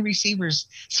vaccine receiver's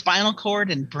spinal cord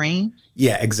and brain.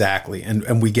 Yeah, exactly.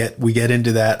 And we get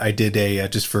into that. I did a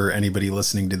just for anybody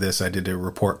listening to this, I did a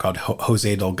report called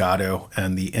Jose Delgado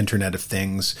and the Internet of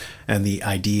Things, and the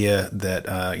idea that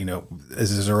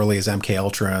as early as MK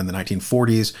Ultra in the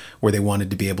 1940s, where they wanted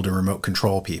to be able to remote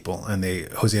control people. And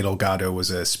Jose Delgado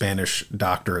was a Spanish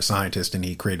doctor, a scientist, and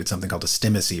he created something called a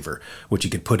stimiceiver, which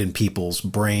you could put in people's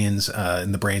brains,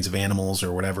 in the brains of animals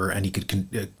or whatever, and he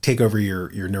could take over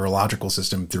your neurological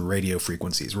system through radio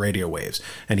frequencies, radio waves.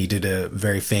 And he did a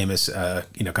very famous,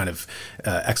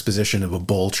 exposition of a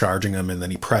bull charging him, and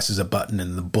then he presses a button,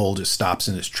 and the bull just stops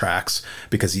in its tracks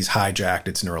because he's hijacked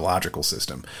its neurological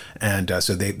system. And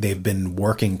so they've been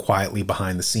working quietly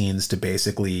behind the scenes to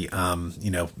basically,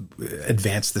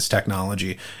 advance this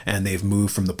technology, and they've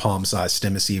moved from the palm-sized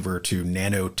stimiceiver to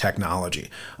nanotechnology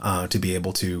to be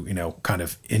able to, kind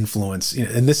of influence.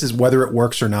 And this is whether it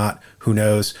works or not, who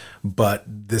knows? But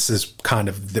this is kind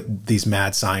of these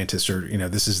mad scientists are,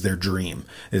 this is their dream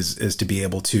is to be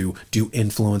able to do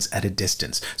influence at a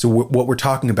distance. So what we're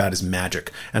talking about is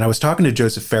magic. And I was talking to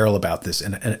Joseph Farrell about this,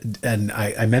 and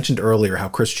I mentioned earlier how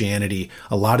Christianity,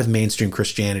 a lot of mainstream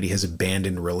Christianity has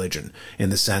abandoned religion in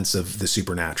the sense of the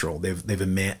supernatural. They've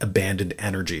abandoned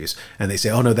energies, and they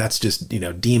say, oh no, that's just,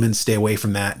 demons, stay away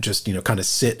from that. Just, kind of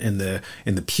sit in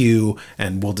the pew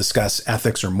and we'll discuss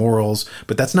ethics or morals,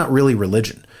 but that's not really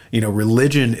religion.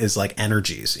 Religion is like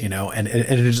energies, and it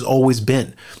has always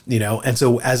been, and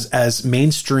so as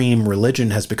mainstream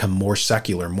religion has become more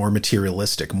secular, more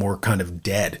materialistic, more kind of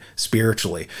dead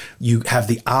spiritually, you have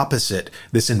the opposite,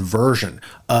 this inversion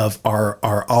of our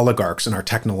oligarchs and our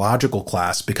technological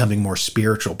class becoming more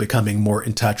spiritual, becoming more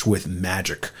in touch with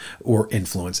magic or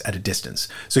influence at a distance.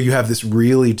 So you have this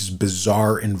really just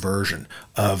bizarre inversion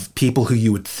of people who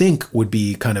you would think would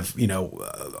be kind of,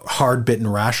 hard-bitten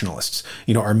rationalists,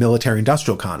 our military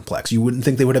industrial complex. You wouldn't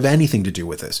think they would have anything to do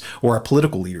with this, or our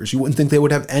political leaders. You wouldn't think they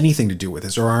would have anything to do with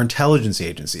this, or our intelligence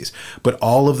agencies. But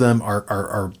all of them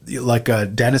are like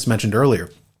Dennis mentioned earlier,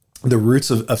 the roots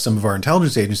of some of our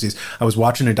intelligence agencies. I was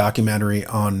watching a documentary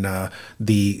on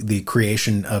the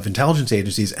creation of intelligence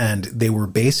agencies, and they were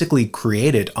basically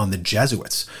created on the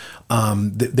Jesuits.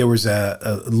 There was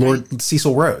a Lord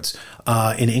Cecil Rhodes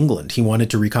in England. He wanted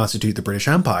to reconstitute the British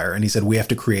Empire, and he said, we have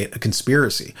to create a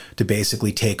conspiracy to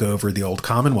basically take over the old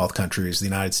Commonwealth countries, the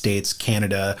United States,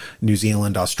 Canada, New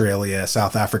Zealand, Australia,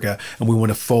 South Africa, and we want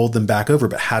to fold them back over.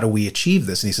 But how do we achieve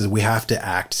this? And he says, we have to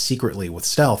act secretly with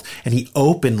stealth. And he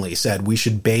openly said we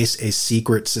should base a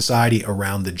secret society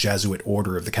around the Jesuit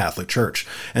order of the Catholic Church.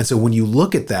 And so when you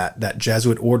look at that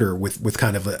Jesuit order with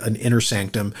kind of an inner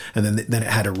sanctum, and then it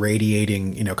had a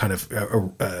radiating, kind of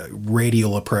a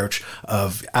radial approach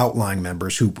of outlying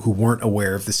members who weren't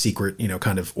aware of the secret,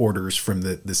 kind of orders from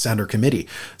the Central Committee.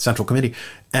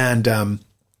 And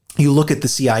you look at the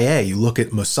CIA, you look at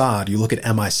Mossad, you look at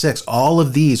MI6, all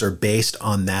of these are based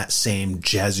on that same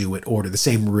Jesuit order, the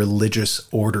same religious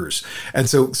orders. And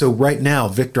so right now,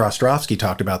 Viktor Ostrovsky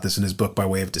talked about this in his book By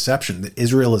Way of Deception, that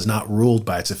Israel is not ruled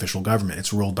by its official government,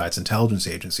 it's ruled by its intelligence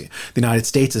agency. The United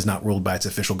States is not ruled by its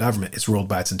official government, it's ruled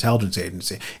by its intelligence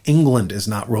agency. England is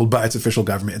not ruled by its official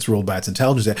government, it's ruled by its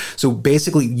intelligence agency. So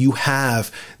basically, you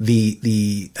have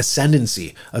the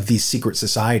ascendancy of these secret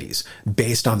societies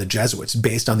based on the Jesuits,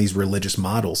 based on these religious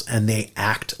models, and they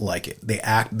act like it.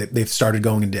 They've started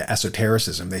going into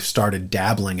esotericism. They've started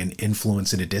dabbling in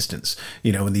influence at a distance,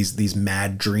 in these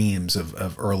mad dreams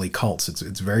of early cults.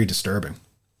 It's very disturbing.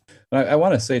 I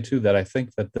want to say too that I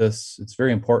think that it's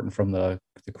very important from the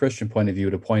Christian point of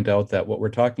view to point out that what we're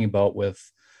talking about with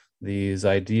these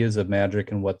ideas of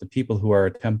magic and what the people who are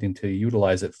attempting to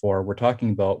utilize it for, we're talking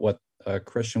about what a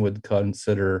Christian would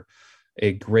consider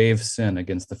a grave sin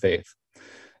against the faith.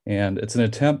 And it's an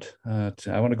attempt,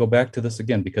 I want to go back to this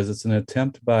again, because it's an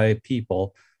attempt by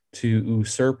people to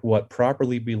usurp what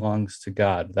properly belongs to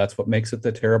God. That's what makes it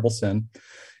the terrible sin.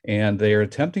 And they are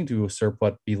attempting to usurp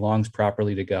what belongs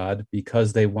properly to God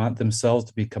because they want themselves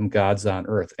to become gods on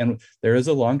earth. And there is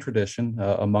a long tradition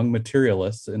among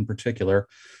materialists in particular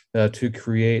to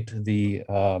create the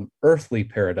earthly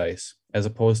paradise as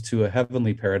opposed to a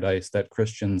heavenly paradise that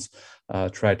Christians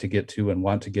try to get to and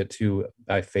want to get to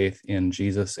by faith in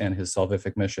Jesus and his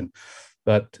salvific mission.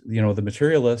 But, the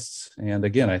materialists, and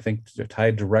again, I think they're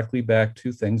tied directly back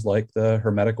to things like the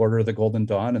Hermetic Order of the Golden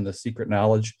Dawn and the secret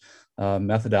knowledge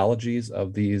methodologies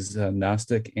of these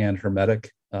Gnostic and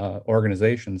Hermetic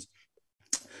organizations.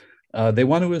 They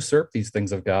want to usurp these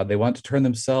things of God. They want to turn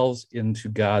themselves into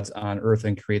gods on earth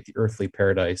and create the earthly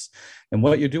paradise. And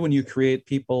what you do when you create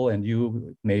people, and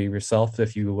you may yourself,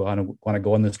 if you want to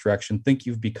go in this direction, think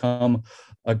you've become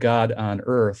a god on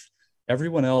earth,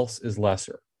 everyone else is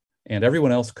lesser. And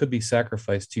everyone else could be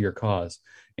sacrificed to your cause.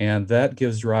 And that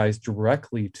gives rise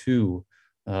directly to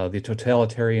the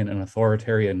totalitarian and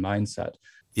authoritarian mindset.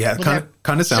 Yeah,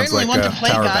 kind of sounds certainly like want to play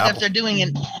Tower of God Babel. if they're doing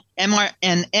an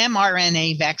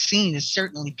mRNA vaccine is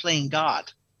certainly playing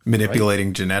God.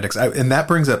 Manipulating genetics. And that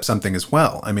brings up something as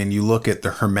well. I mean, you look at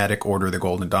the Hermetic Order of the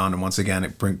Golden Dawn, and once again,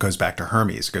 it goes back to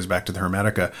Hermes, it goes back to the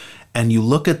Hermetica. And you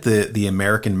look at the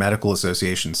American Medical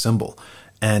Association symbol,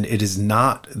 and it is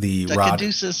not the rod.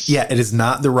 Caduceus. Yeah, it is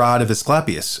not the rod of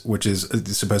Asclepius, which is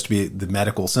supposed to be the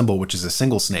medical symbol, which is a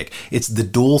single snake. It's the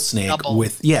dual snake Double.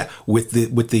 with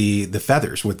the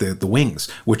feathers, with the wings,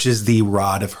 which is the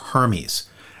rod of Hermes.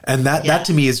 And that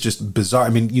to me is just bizarre. I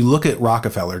mean, you look at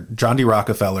Rockefeller. John D.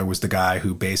 Rockefeller was the guy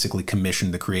who basically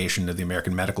commissioned the creation of the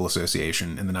American Medical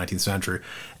Association in the 19th century.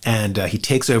 And he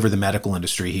takes over the medical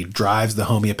industry. He drives the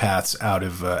homeopaths out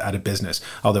of business.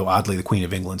 Although oddly, the Queen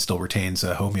of England still retains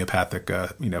a homeopathic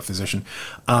physician.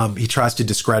 He tries to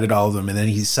discredit all of them, and then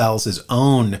he sells his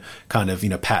own kind of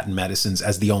patent medicines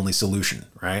as the only solution,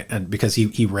 right? And because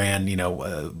he ran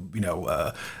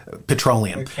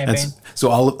petroleum, and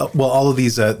so all of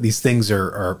these things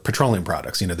are petroleum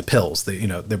products. The pills,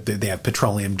 they have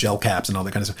petroleum gel caps and all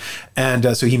that kind of stuff.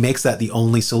 And so he makes that the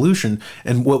only solution.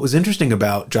 And what was interesting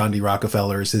about John D.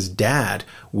 Rockefeller is his dad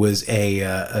was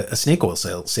a snake oil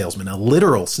salesman, a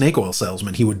literal snake oil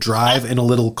salesman. He would drive in a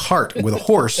little cart with a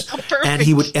horse, and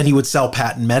he would sell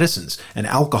patent medicines and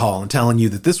alcohol, and telling you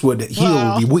that this would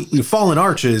heal the fallen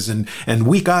arches and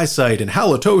weak eyesight and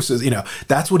halitosis.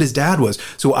 That's what his dad was.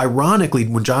 So ironically,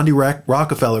 when John D.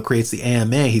 Rockefeller creates the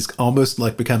AMA, he's almost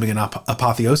like becoming an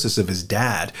apotheosis of his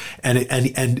dad,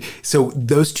 and so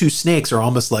those two snakes are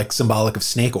almost like symbolic of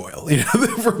snake oil,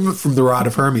 from the rod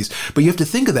of Hermes. But you have to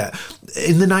think of that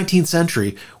in the 19th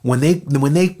century when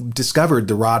they discovered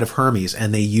the rod of Hermes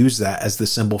and they used that as the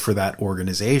symbol for that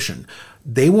organization.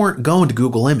 They weren't going to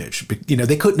Google Image.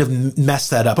 They couldn't have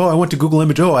messed that up. Oh, I went to Google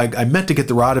Image. Oh, I meant to get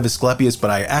the rod of Asclepius, but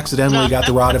I accidentally got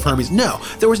the rod of Hermes. No,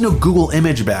 there was no Google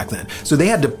Image back then. So they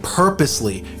had to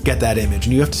purposely get that image.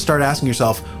 And you have to start asking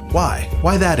yourself, why?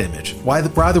 Why that image? Why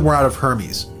the rod of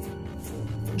Hermes?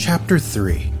 Chapter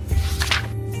 3.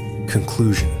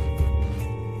 Conclusion.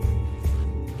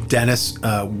 Dennis,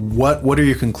 what are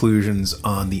your conclusions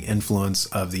on the influence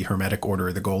of the Hermetic Order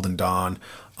of the Golden Dawn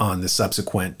on the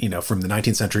subsequent, from the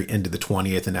 19th century into the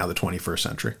 20th and now the 21st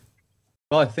century?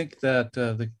 Well, I think that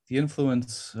the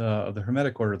influence of the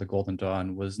Hermetic Order of the Golden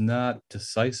Dawn was not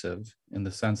decisive in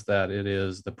the sense that it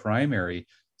is the primary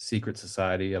secret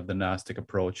society of the Gnostic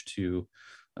approach to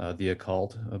the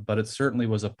occult, but it certainly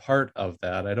was a part of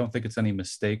that. I don't think it's any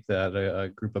mistake that a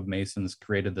group of Masons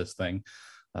created this thing.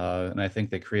 And I think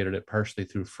they created it partially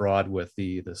through fraud with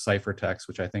the ciphertexts,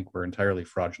 which I think were entirely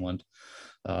fraudulent.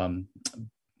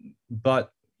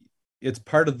 But it's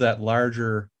part of that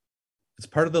larger,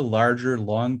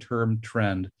 long-term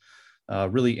trend,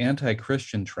 really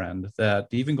anti-Christian trend that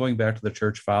even going back to the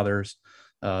Church Fathers,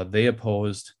 they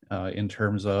opposed in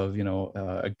terms of,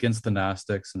 against the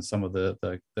Gnostics and some of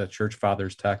the Church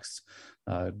Fathers texts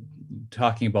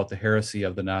talking about the heresy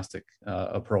of the Gnostic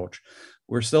approach.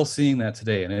 We're still seeing that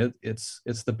today, and it's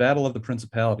the battle of the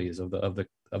principalities of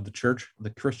the church,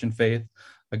 the Christian faith,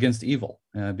 against evil.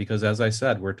 Because as I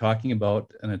said, we're talking about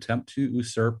an attempt to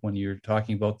usurp. When you're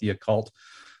talking about the occult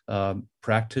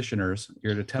practitioners,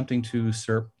 you're attempting to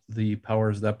usurp the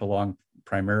powers that belong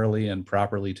primarily and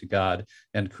properly to God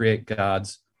and create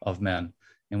gods of men.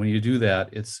 And when you do that,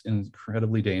 it's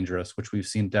incredibly dangerous, which we've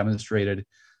seen demonstrated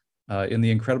in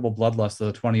the incredible bloodlust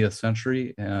of the 20th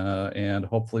century, and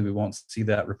hopefully we won't see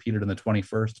that repeated in the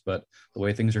 21st, but the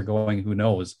way things are going, who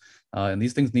knows? And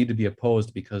these things need to be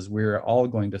opposed because we're all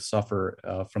going to suffer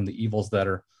from the evils that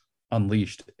are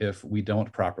unleashed if we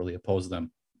don't properly oppose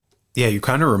them. Yeah, you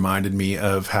kind of reminded me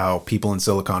of how people in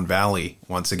Silicon Valley,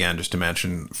 once again, just to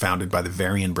mention, founded by the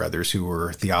Varian brothers, who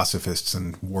were theosophists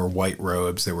and wore white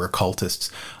robes, they were occultists,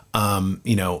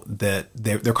 that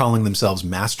they're calling themselves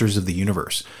masters of the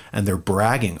universe, and they're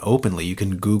bragging openly. You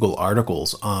can Google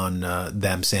articles on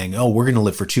them saying, oh, we're going to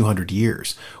live for 200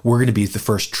 years. We're going to be the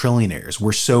first trillionaires.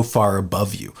 We're so far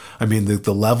above you. I mean,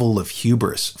 the level of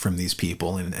hubris from these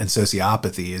people and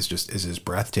sociopathy is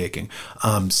breathtaking.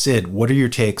 Sid, what are your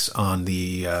takes on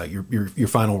the your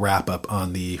final wrap up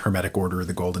on the Hermetic Order of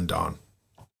the Golden Dawn?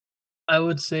 I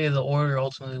would say the order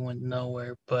ultimately went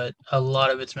nowhere, but a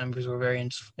lot of its members were very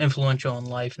influential in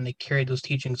life, and they carried those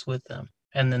teachings with them,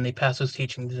 and then they passed those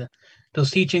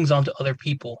teachings on to other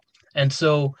people. And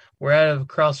so we're at a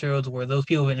crossroads where those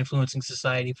people have been influencing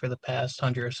society for the past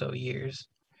 100 or so years,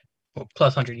 well,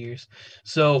 plus 100 years.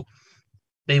 So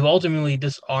they've ultimately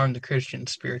disarmed the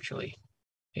Christians spiritually,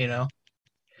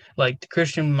 like the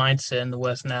Christian mindset in the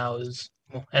West now is,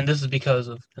 and this is because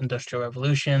of industrial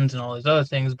revolutions and all these other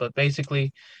things, but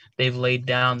basically they've laid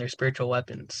down their spiritual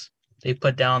weapons. They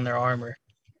put down their armor,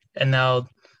 and now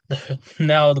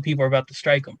the people are about to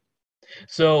strike them.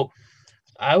 So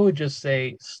I would just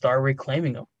say start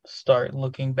reclaiming them. Start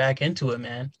looking back into it,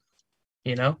 man.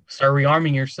 Start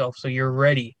rearming yourself so you're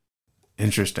ready.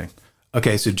 Interesting.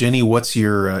 Okay, so Jenny, what's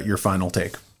your final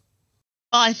take?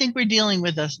 Well, I think we're dealing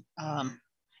with a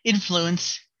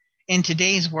influence in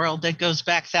today's world that goes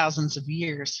back thousands of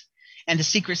years. And the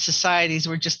secret societies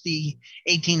were just the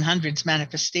 1800s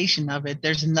manifestation of it.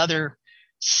 There's another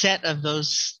set of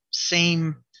those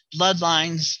same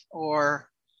bloodlines or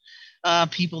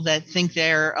people that think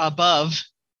they're above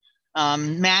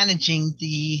managing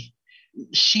the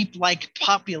sheep-like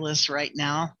populace right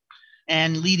now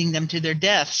and leading them to their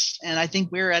deaths. And I think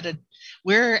we're at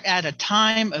a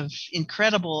time of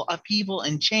incredible upheaval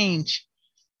and change.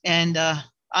 And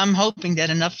I'm hoping that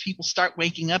enough people start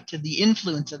waking up to the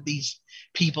influence of these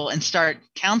people and start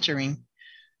countering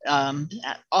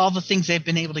all the things they've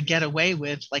been able to get away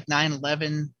with, like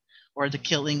 9/11 or the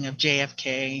killing of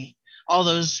JFK. All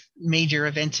those major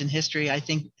events in history, I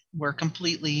think, were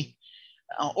completely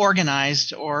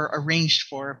organized or arranged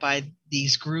for by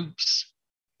these groups.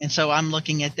 And so I'm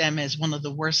looking at them as one of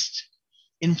the worst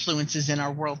influences in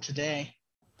our world today.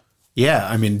 Yeah,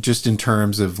 I mean, just in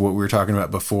terms of what we were talking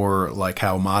about before, like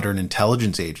how modern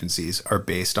intelligence agencies are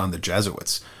based on the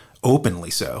Jesuits, openly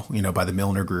so, by the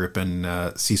Milner Group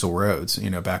and Cecil Rhodes,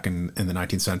 back in the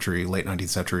 19th century, late 19th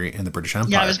century in the British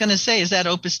Empire. Yeah, I was going to say, is that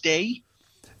Opus Dei?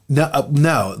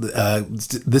 No.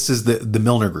 This is the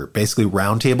Milner Group, basically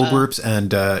roundtable groups, and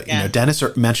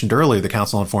Dennis mentioned earlier the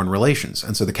Council on Foreign Relations,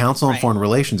 and so the Council on Foreign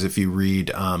Relations. If you read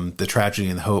 "The Tragedy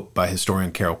and the Hope" by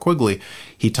historian Carol Quigley,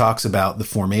 he talks about the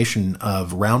formation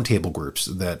of roundtable groups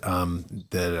that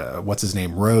what's his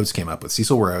name Rhodes came up with.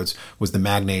 Cecil Rhodes was the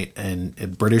magnate and a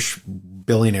British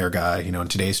billionaire guy, in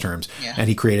today's terms, and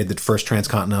he created the first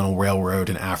transcontinental railroad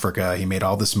in Africa. He made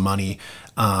all this money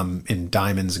in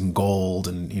diamonds and gold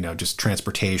and, just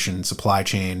transportation, supply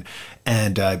chain,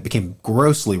 and became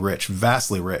grossly rich,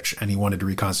 vastly rich. And he wanted to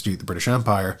reconstitute the British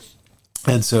Empire.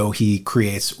 And so he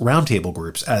creates roundtable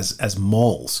groups as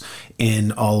moles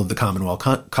in all of the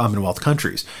Commonwealth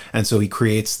countries. And so he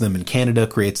creates them in Canada,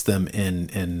 creates them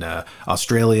in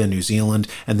Australia, New Zealand.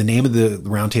 And the name of the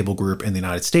roundtable group in the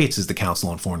United States is the Council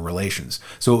on Foreign Relations.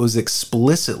 So it was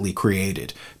explicitly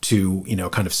created to,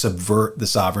 kind of subvert the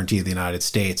sovereignty of the United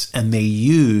States. And they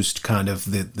used kind of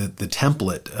the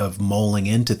template of moling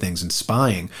into things and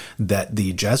spying that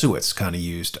the Jesuits kind of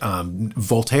used.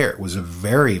 Voltaire was a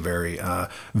very, very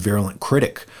virulent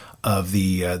critic of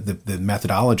the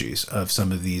methodologies of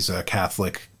some of these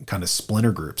Catholic kind of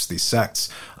splinter groups, these sects.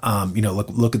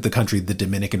 Look at the country, the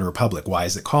Dominican Republic. Why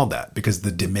is it called that? Because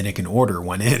the Dominican order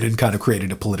went in and kind of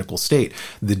created a political state.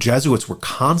 The Jesuits were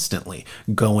constantly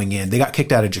going in. They got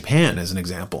kicked out of Japan, as an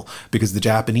example, because the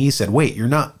Japanese said, wait, you're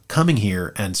not coming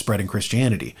here and spreading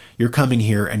Christianity. You're coming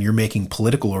here and you're making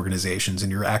political organizations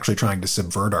and you're actually trying to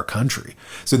subvert our country.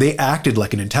 So they acted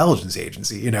like an intelligence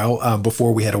agency,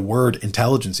 before we had a word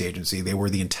intelligence agency. They were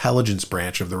the intelligence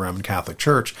branch of the Roman Catholic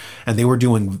Church, and they were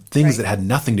doing things that had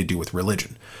nothing to do with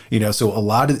religion.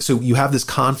 So you have this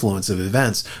confluence of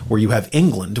events where you have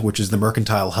England, which is the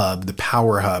mercantile hub, the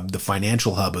power hub, the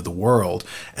financial hub of the world.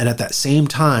 And at that same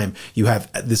time, you have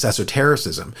this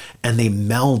esotericism, and they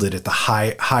melded at the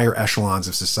high higher echelons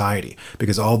of society,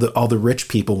 because all the rich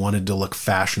people wanted to look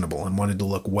fashionable and wanted to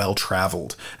look well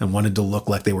traveled and wanted to look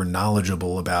like they were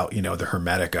knowledgeable about, the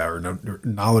Hermetica, or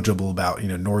knowledgeable about,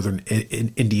 northern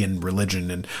Indian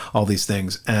religion and all these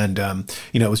things. And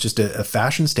it was just a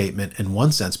fashion statement in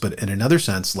one sense, but in another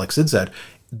sense, like Sid said,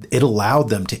 it allowed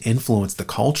them to influence the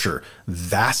culture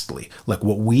vastly. Like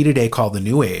what we today call the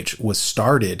New Age was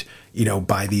started,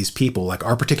 by these people, like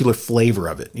our particular flavor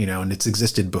of it, and it's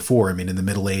existed before. I mean, in the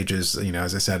Middle Ages,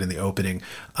 as I said in the opening,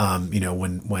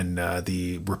 when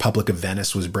the Republic of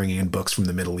Venice was bringing in books from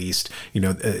the Middle East,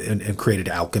 and created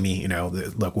alchemy,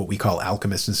 like what we call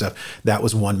alchemists and stuff, that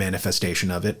was one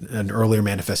manifestation of it. An earlier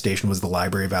manifestation was the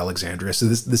Library of Alexandria. So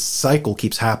this cycle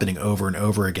keeps happening over and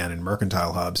over again in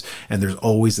mercantile hubs, and there's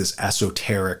always this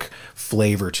esoteric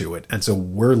flavor to it. And so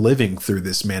we're living through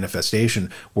this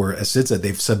manifestation where, as Sid said,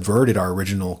 they've subverted our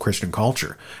original Christian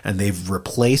culture, and they've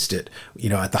replaced it,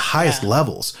 at the highest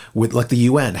levels with, like, the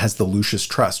UN has the Lucis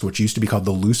Trust, which used to be called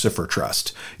the Lucifer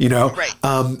Trust, right.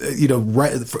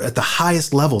 Right at the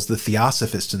highest levels, the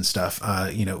Theosophists and stuff,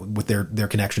 with their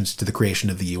connections to the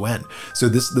creation of the UN. So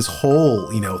this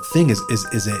whole, thing is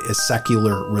a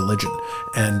secular religion.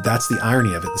 And that's the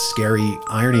irony of it. The scary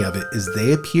irony of it is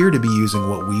they appear to be using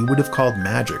what we would have called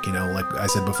magic, like I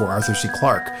said before, Arthur C.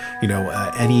 Clarke,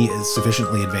 any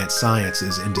sufficiently advanced science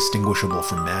is indistinguishable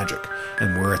from magic,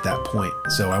 and we're at that point.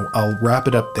 So I'll wrap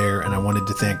it up there, and I wanted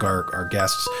to thank our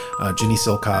guests, Ginny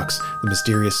Silcox, the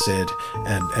mysterious Sid,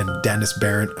 and Dennis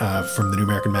Barrett from the New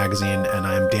American Magazine, and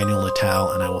I am Daniel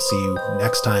Natal, and I will see you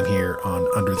next time here on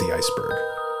Under the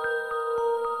Iceberg.